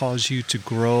does cause you to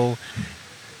grow,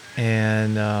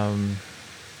 and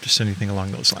just anything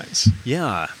along those lines?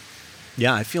 Yeah,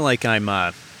 I feel like I'm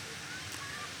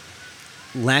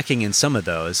lacking in some of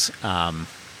those. I'm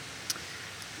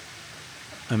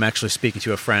actually speaking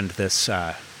to a friend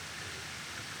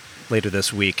later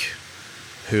this week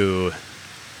who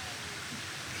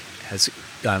has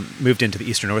moved into the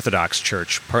Eastern Orthodox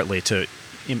Church, partly to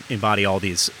embody all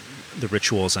the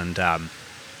rituals and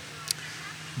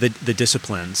the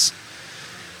disciplines.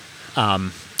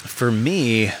 For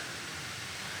me,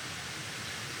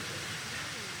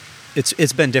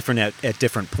 it's been different at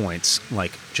different points,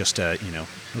 like just a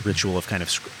ritual of kind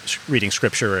of reading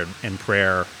scripture and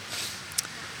prayer.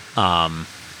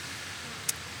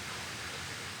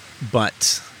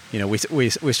 But we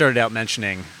started out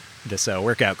mentioning this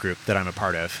workout group that I'm a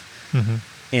part of, Mm-hmm.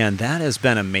 and that has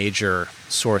been a major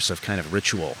source of kind of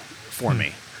ritual for me.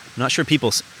 I'm not sure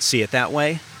people see it that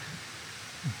way,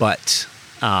 but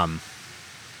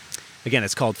again,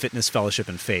 it's called Fitness, Fellowship,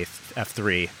 and Faith,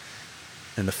 F3.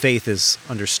 And the faith is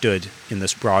understood in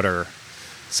this broader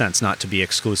sense, not to be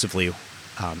exclusively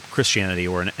Christianity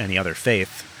or any other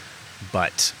faith,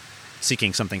 but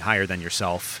seeking something higher than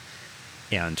yourself.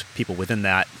 And people within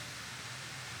that,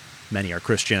 many are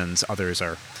Christians, others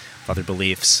are of other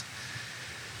beliefs.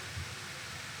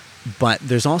 But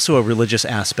there's also a religious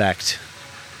aspect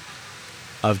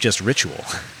of just ritual.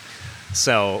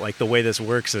 So, like, the way this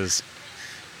works is,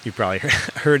 you probably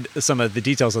heard some of the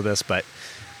details of this, but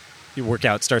your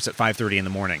workout starts at 5:30 in the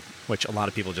morning, which a lot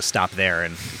of people just stop there,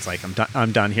 and it's like,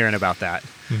 I'm done hearing about that.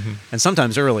 Mm-hmm. And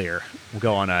sometimes earlier, we'll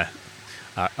go on a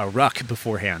ruck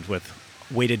beforehand with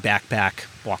weighted backpack,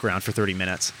 walk around for 30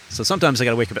 minutes. So sometimes I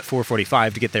got to wake up at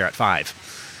 4:45 to get there at 5.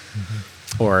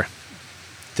 Mm-hmm. Or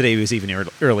today was even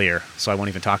earlier, so I won't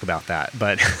even talk about that.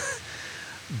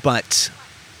 But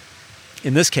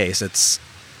in this case, it's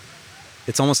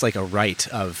almost like a rite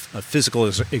of physical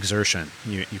exertion.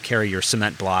 You carry your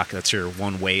cement block. That's your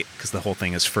one weight because the whole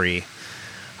thing is free.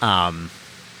 And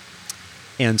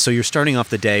so you're starting off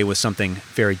the day with something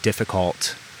very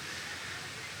difficult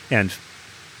and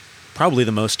probably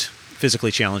the most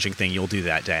physically challenging thing you'll do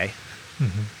that day.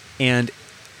 Mm-hmm. And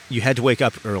you had to wake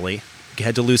up early. You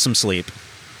had to lose some sleep.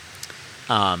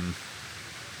 I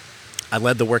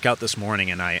led the workout this morning,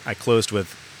 and I closed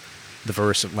with the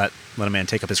verse, let a man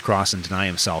take up his cross and deny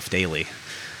himself daily.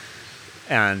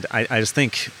 And I just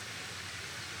think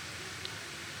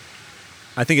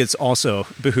it's also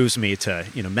behooves me to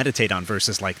meditate on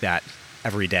verses like that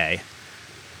every day,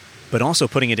 but also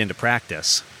putting it into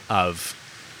practice of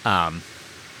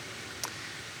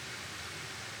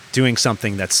doing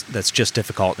something that's just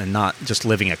difficult and not just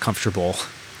living a comfortable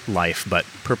life, but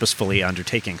purposefully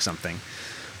undertaking something.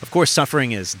 Of course,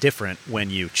 suffering is different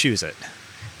when you choose it.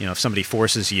 If somebody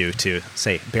forces you to,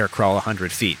 say, bear crawl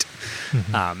 100 feet,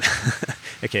 mm-hmm.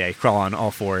 aka crawl on all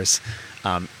fours,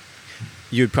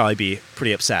 you'd probably be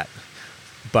pretty upset.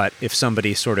 But if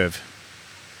somebody sort of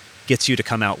gets you to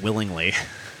come out willingly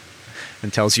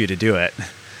and tells you to do it,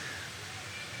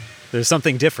 there's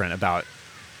something different about,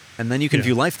 and then you can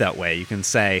view life that way. You can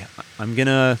say, I'm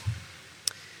gonna,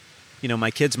 my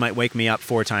kids might wake me up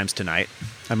 4 times tonight.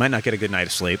 I might not get a good night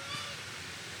of sleep.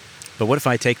 But what if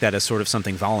I take that as sort of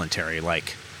something voluntary,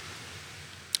 like,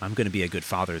 I'm going to be a good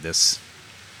father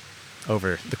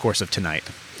over the course of tonight,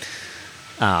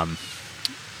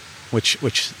 which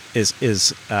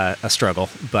is a struggle,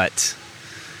 but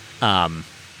then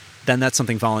that's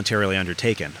something voluntarily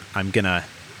undertaken.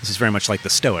 This is very much like the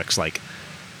Stoics, like,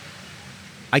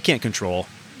 I can't control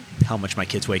how much my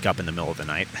kids wake up in the middle of the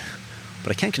night,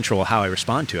 but I can control how I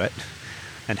respond to it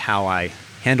and how I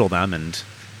handle them and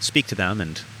speak to them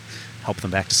and help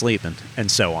them back to sleep and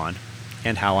so on,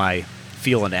 and how I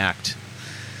feel and act.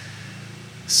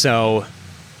 So,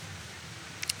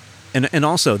 and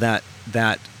also that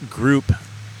group,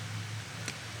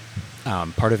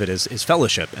 part of it is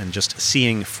fellowship and just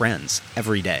seeing friends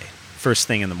every day first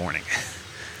thing in the morning.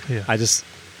 Yeah.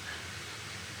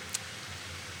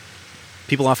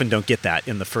 People often don't get that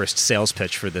in the first sales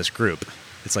pitch for this group.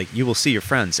 It's like, you will see your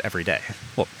friends every day.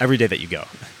 Well, every day that you go.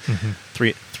 Mm-hmm.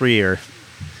 Three or,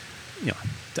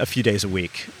 a few days a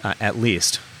week, at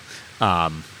least.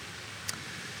 And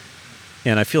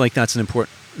I feel like that's an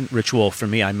important ritual for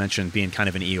me. I mentioned being kind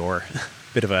of an Eeyore,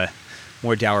 bit of a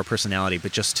more dour personality,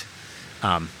 but just,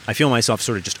 I feel myself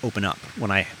sort of just open up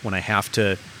when I have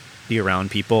to be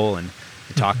around people and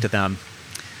talk to them.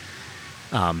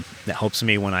 That helps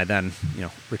me when I then,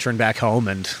 return back home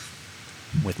and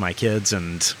with my kids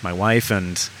and my wife,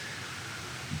 and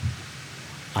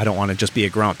I don't want to just be a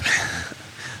grump,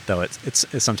 though it's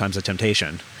sometimes a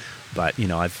temptation. But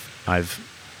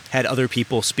I've had other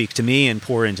people speak to me and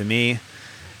pour into me,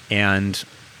 and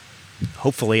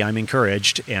hopefully I'm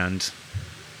encouraged and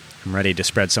I'm ready to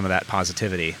spread some of that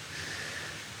positivity.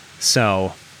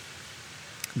 So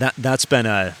that's been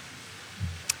an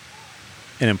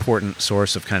important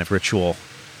source of kind of ritual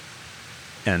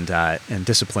and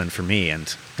discipline for me,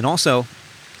 and also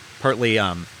partly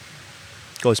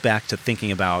goes back to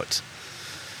thinking about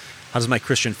how does my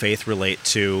Christian faith relate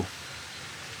to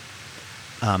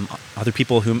other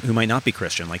people who might not be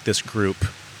Christian, like this group,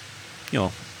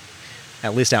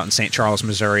 at least out in St. Charles,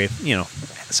 Missouri, a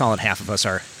solid half of us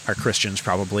are Christians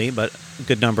probably, but a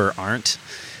good number aren't,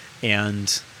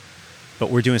 but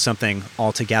we're doing something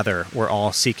all together. We're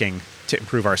all seeking to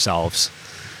improve ourselves.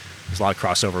 There's a lot of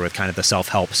crossover with kind of the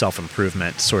self-help,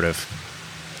 self-improvement sort of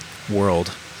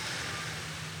world.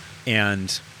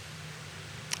 And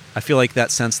I feel like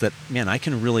that sense that, man, I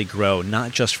can really grow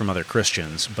not just from other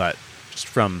Christians, but just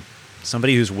from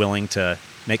somebody who's willing to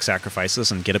make sacrifices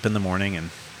and get up in the morning. And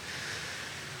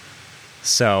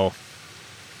so,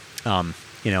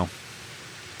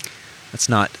 it's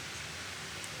not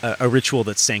a ritual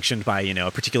that's sanctioned by, a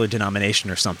particular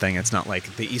denomination or something. It's not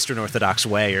like the Eastern Orthodox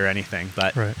way or anything.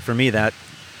 But right. For me, that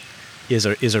is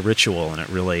a ritual, and it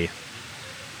really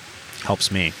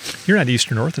helps me. You're not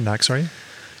Eastern Orthodox, are you?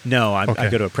 No, Okay. I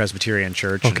go to a Presbyterian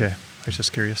church. Okay. I was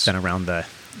just curious. Been around the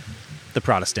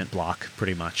Protestant bloc,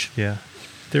 pretty much. Yeah.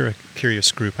 They're a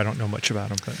curious group. I don't know much about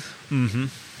them, but... Mm-hmm.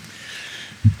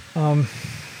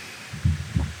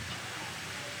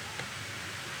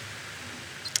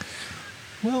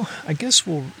 Well, I guess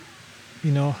we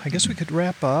could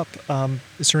wrap up.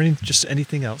 Is there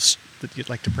anything else that you'd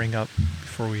like to bring up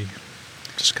before we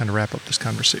just kind of wrap up this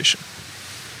conversation?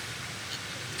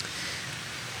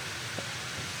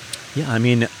 Yeah, I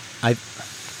mean, I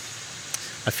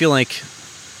feel like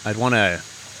I'd want to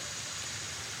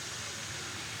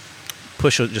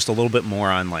push just a little bit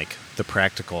more on like the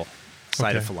practical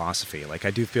side of philosophy. Like, I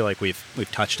do feel like we've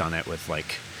touched on it with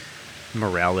like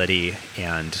morality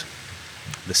and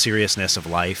the seriousness of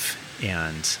life,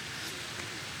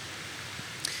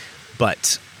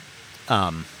 but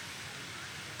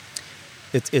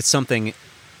it's something.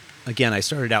 Again, I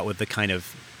started out with the kind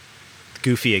of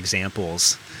goofy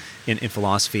examples in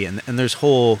philosophy, and there's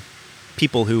whole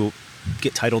people who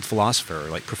get titled philosopher, or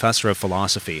like professor of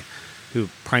philosophy, who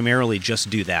primarily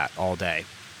just do that all day.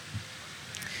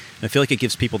 And I feel like it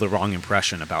gives people the wrong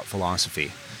impression about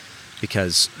philosophy,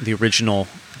 because the original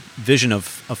vision of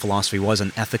philosophy was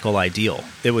an ethical ideal.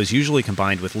 It was usually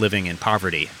combined with living in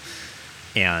poverty,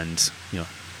 and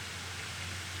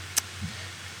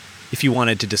if you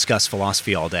wanted to discuss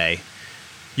philosophy all day,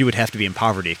 you would have to be in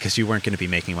poverty because you weren't going to be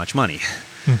making much money.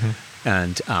 Mm-hmm.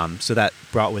 And so that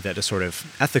brought with it a sort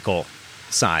of ethical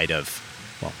side of,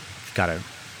 well, I've got to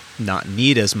not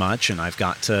need as much, and I've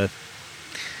got to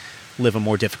live a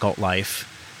more difficult life.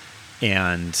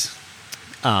 And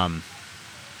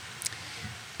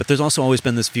but there's also always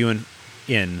been this view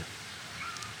in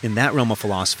that realm of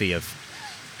philosophy of,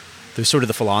 there's sort of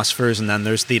the philosophers, and then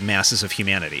there's the masses of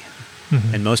humanity.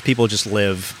 Mm-hmm. And most people just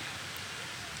live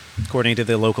according to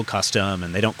their local custom,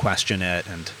 and they don't question it.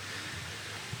 And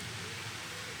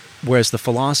whereas the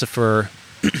philosopher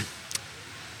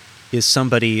is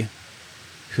somebody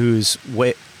whose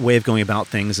way of going about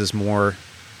things is more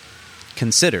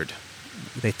considered.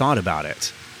 They thought about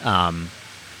it.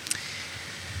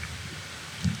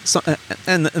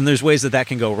 And there's ways that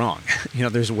can go wrong.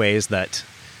 There's ways that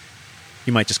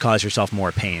you might just cause yourself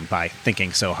more pain by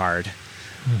thinking so hard.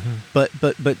 Mm-hmm.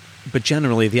 But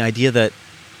generally, the idea that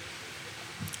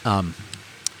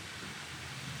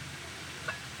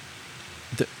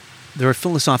there are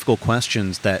philosophical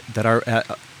questions that are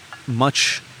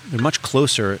much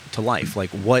closer to life.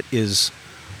 Like, what is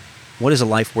a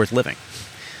life worth living?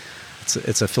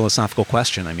 It's a philosophical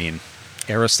question. I mean,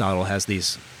 Aristotle has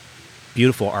these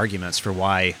beautiful arguments for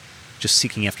why just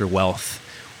seeking after wealth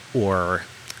or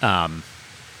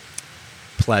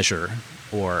pleasure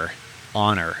or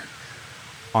honor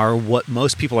are what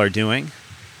most people are doing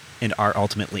and are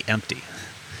ultimately empty.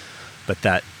 But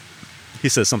that, he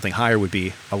says, something higher would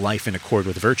be a life in accord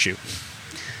with virtue,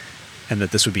 and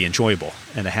that this would be enjoyable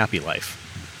and a happy life.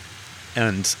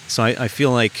 And so I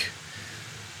feel like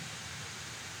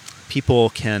people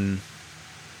can...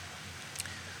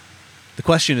 The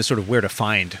question is sort of where to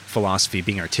find philosophy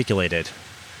being articulated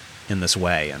in this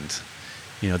way. And,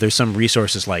 there's some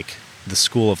resources like The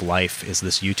School of Life is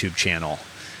this YouTube channel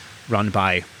run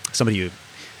by somebody who,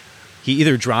 he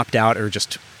either dropped out or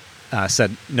just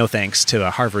said no thanks to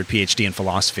a Harvard PhD in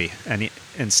philosophy, and he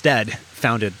instead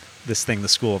founded this thing, The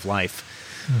School of Life,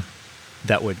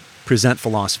 that would present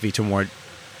philosophy to more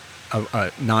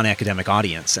a non-academic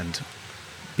audience and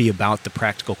be about the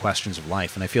practical questions of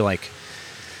life. And I feel like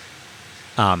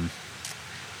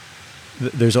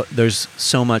there's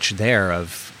so much there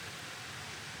of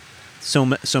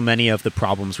so many of the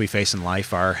problems we face in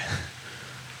life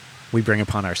we bring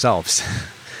upon ourselves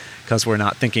because we're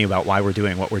not thinking about why we're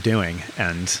doing what we're doing.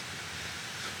 And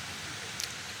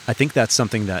I think that's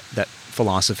something that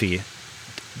philosophy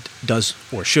does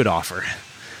or should offer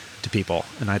to people.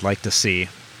 And I'd like to see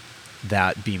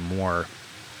that be more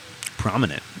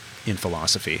prominent in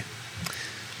philosophy.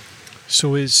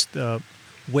 So is the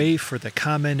way for the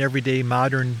common, everyday,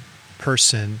 modern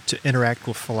person to interact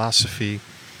with philosophy,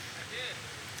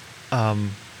 how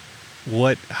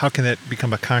can that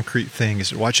become a concrete thing?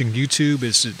 Is it watching YouTube?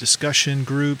 Is it discussion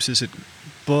groups? Is it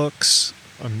books,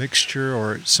 a mixture,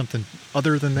 or something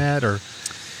other than that? Or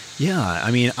yeah,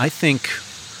 I mean, I think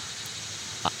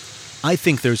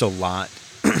there's a lot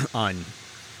on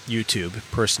YouTube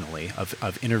personally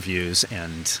of interviews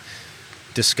and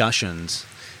discussions.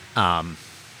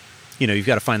 You've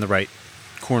got to find the right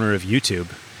corner of YouTube,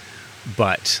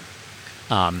 but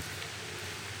I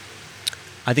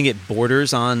think it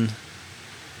borders on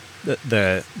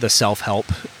the self-help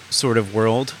sort of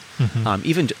world. Mm-hmm.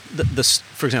 Even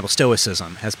for example,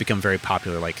 Stoicism has become very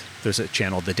popular. Like there's a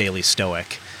channel, The Daily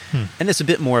Stoic, and it's a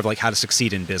bit more of like how to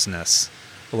succeed in business.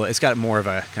 Although it's got more of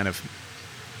a kind of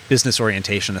business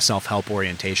orientation, a self-help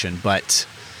orientation, but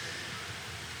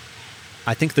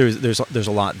I think there's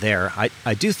a lot there.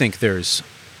 I do think there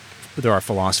are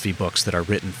philosophy books that are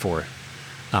written for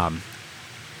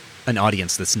an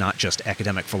audience that's not just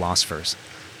academic philosophers.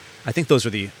 I think those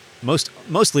are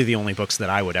mostly the only books that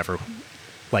I would ever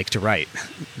like to write,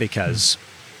 because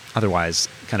otherwise,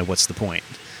 kind of what's the point?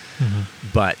 Mm-hmm.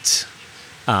 But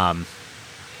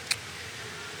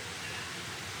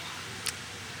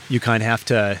you kind of have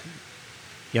to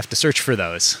search for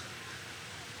those.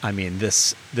 I mean,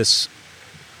 this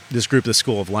group, the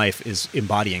School of Life, is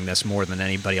embodying this more than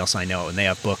anybody else I know, and they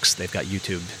have books, they've got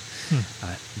YouTube.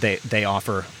 They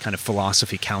offer kind of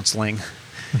philosophy counseling,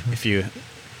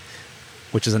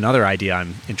 which is another idea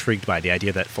I'm intrigued by, the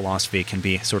idea that philosophy can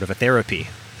be sort of a therapy,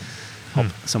 help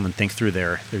someone think through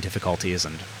their difficulties.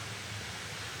 And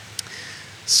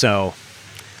so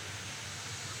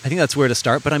I think that's where to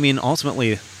start. But I mean,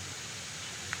 ultimately,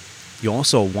 you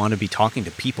also want to be talking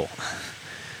to people.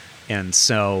 And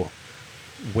so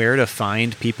where to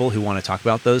find people who want to talk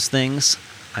about those things,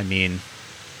 I mean,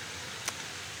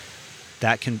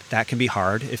 that can be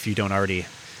hard if you don't already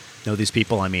know these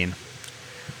people. I mean,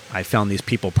 I found these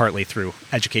people partly through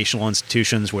educational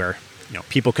institutions where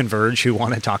people converge who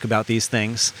want to talk about these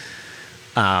things.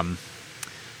 But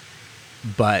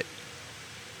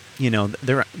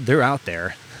they're out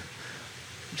there.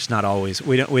 Just not always.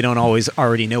 We don't always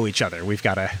already know each other. We've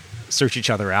got to search each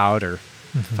other out or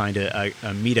find a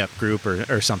meetup group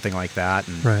or something like that.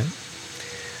 And right.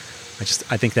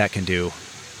 I think that can do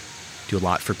a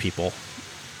lot for people.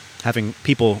 Having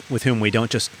people with whom we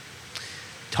don't just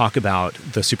talk about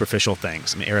the superficial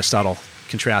things. I mean, Aristotle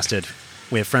contrasted,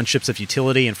 we have friendships of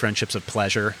utility and friendships of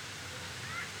pleasure,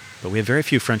 but we have very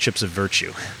few friendships of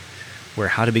virtue, where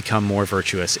how to become more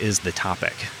virtuous is the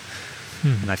topic.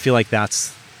 And I feel like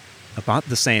that's about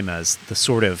the same as the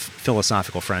sort of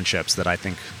philosophical friendships that I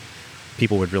think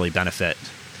people would really benefit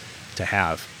to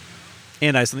have.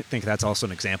 And I think that's also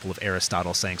an example of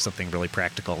Aristotle saying something really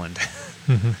practical and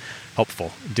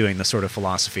helpful, doing the sort of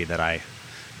philosophy that I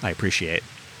appreciate.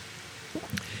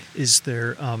 Is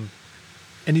there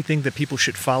anything that people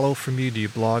should follow from you? Do you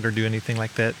blog or do anything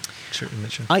like that?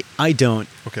 I don't.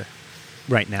 Okay.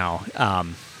 Right now.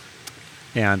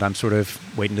 And I'm sort of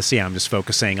waiting to see. I'm just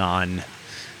focusing on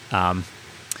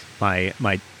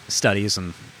my studies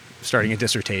and starting a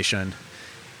dissertation.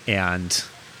 And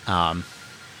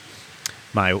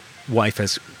my wife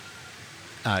has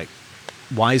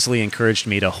wisely encouraged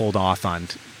me to hold off on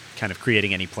kind of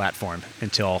creating any platform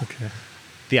until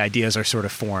the ideas are sort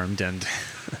of formed. And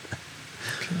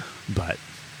but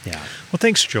yeah. Well,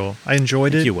 thanks, Joel. I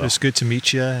enjoyed it. You, Will. It was good to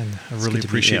meet you, and I really good to meet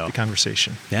appreciate you. the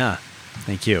conversation. Yeah.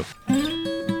 Thank you.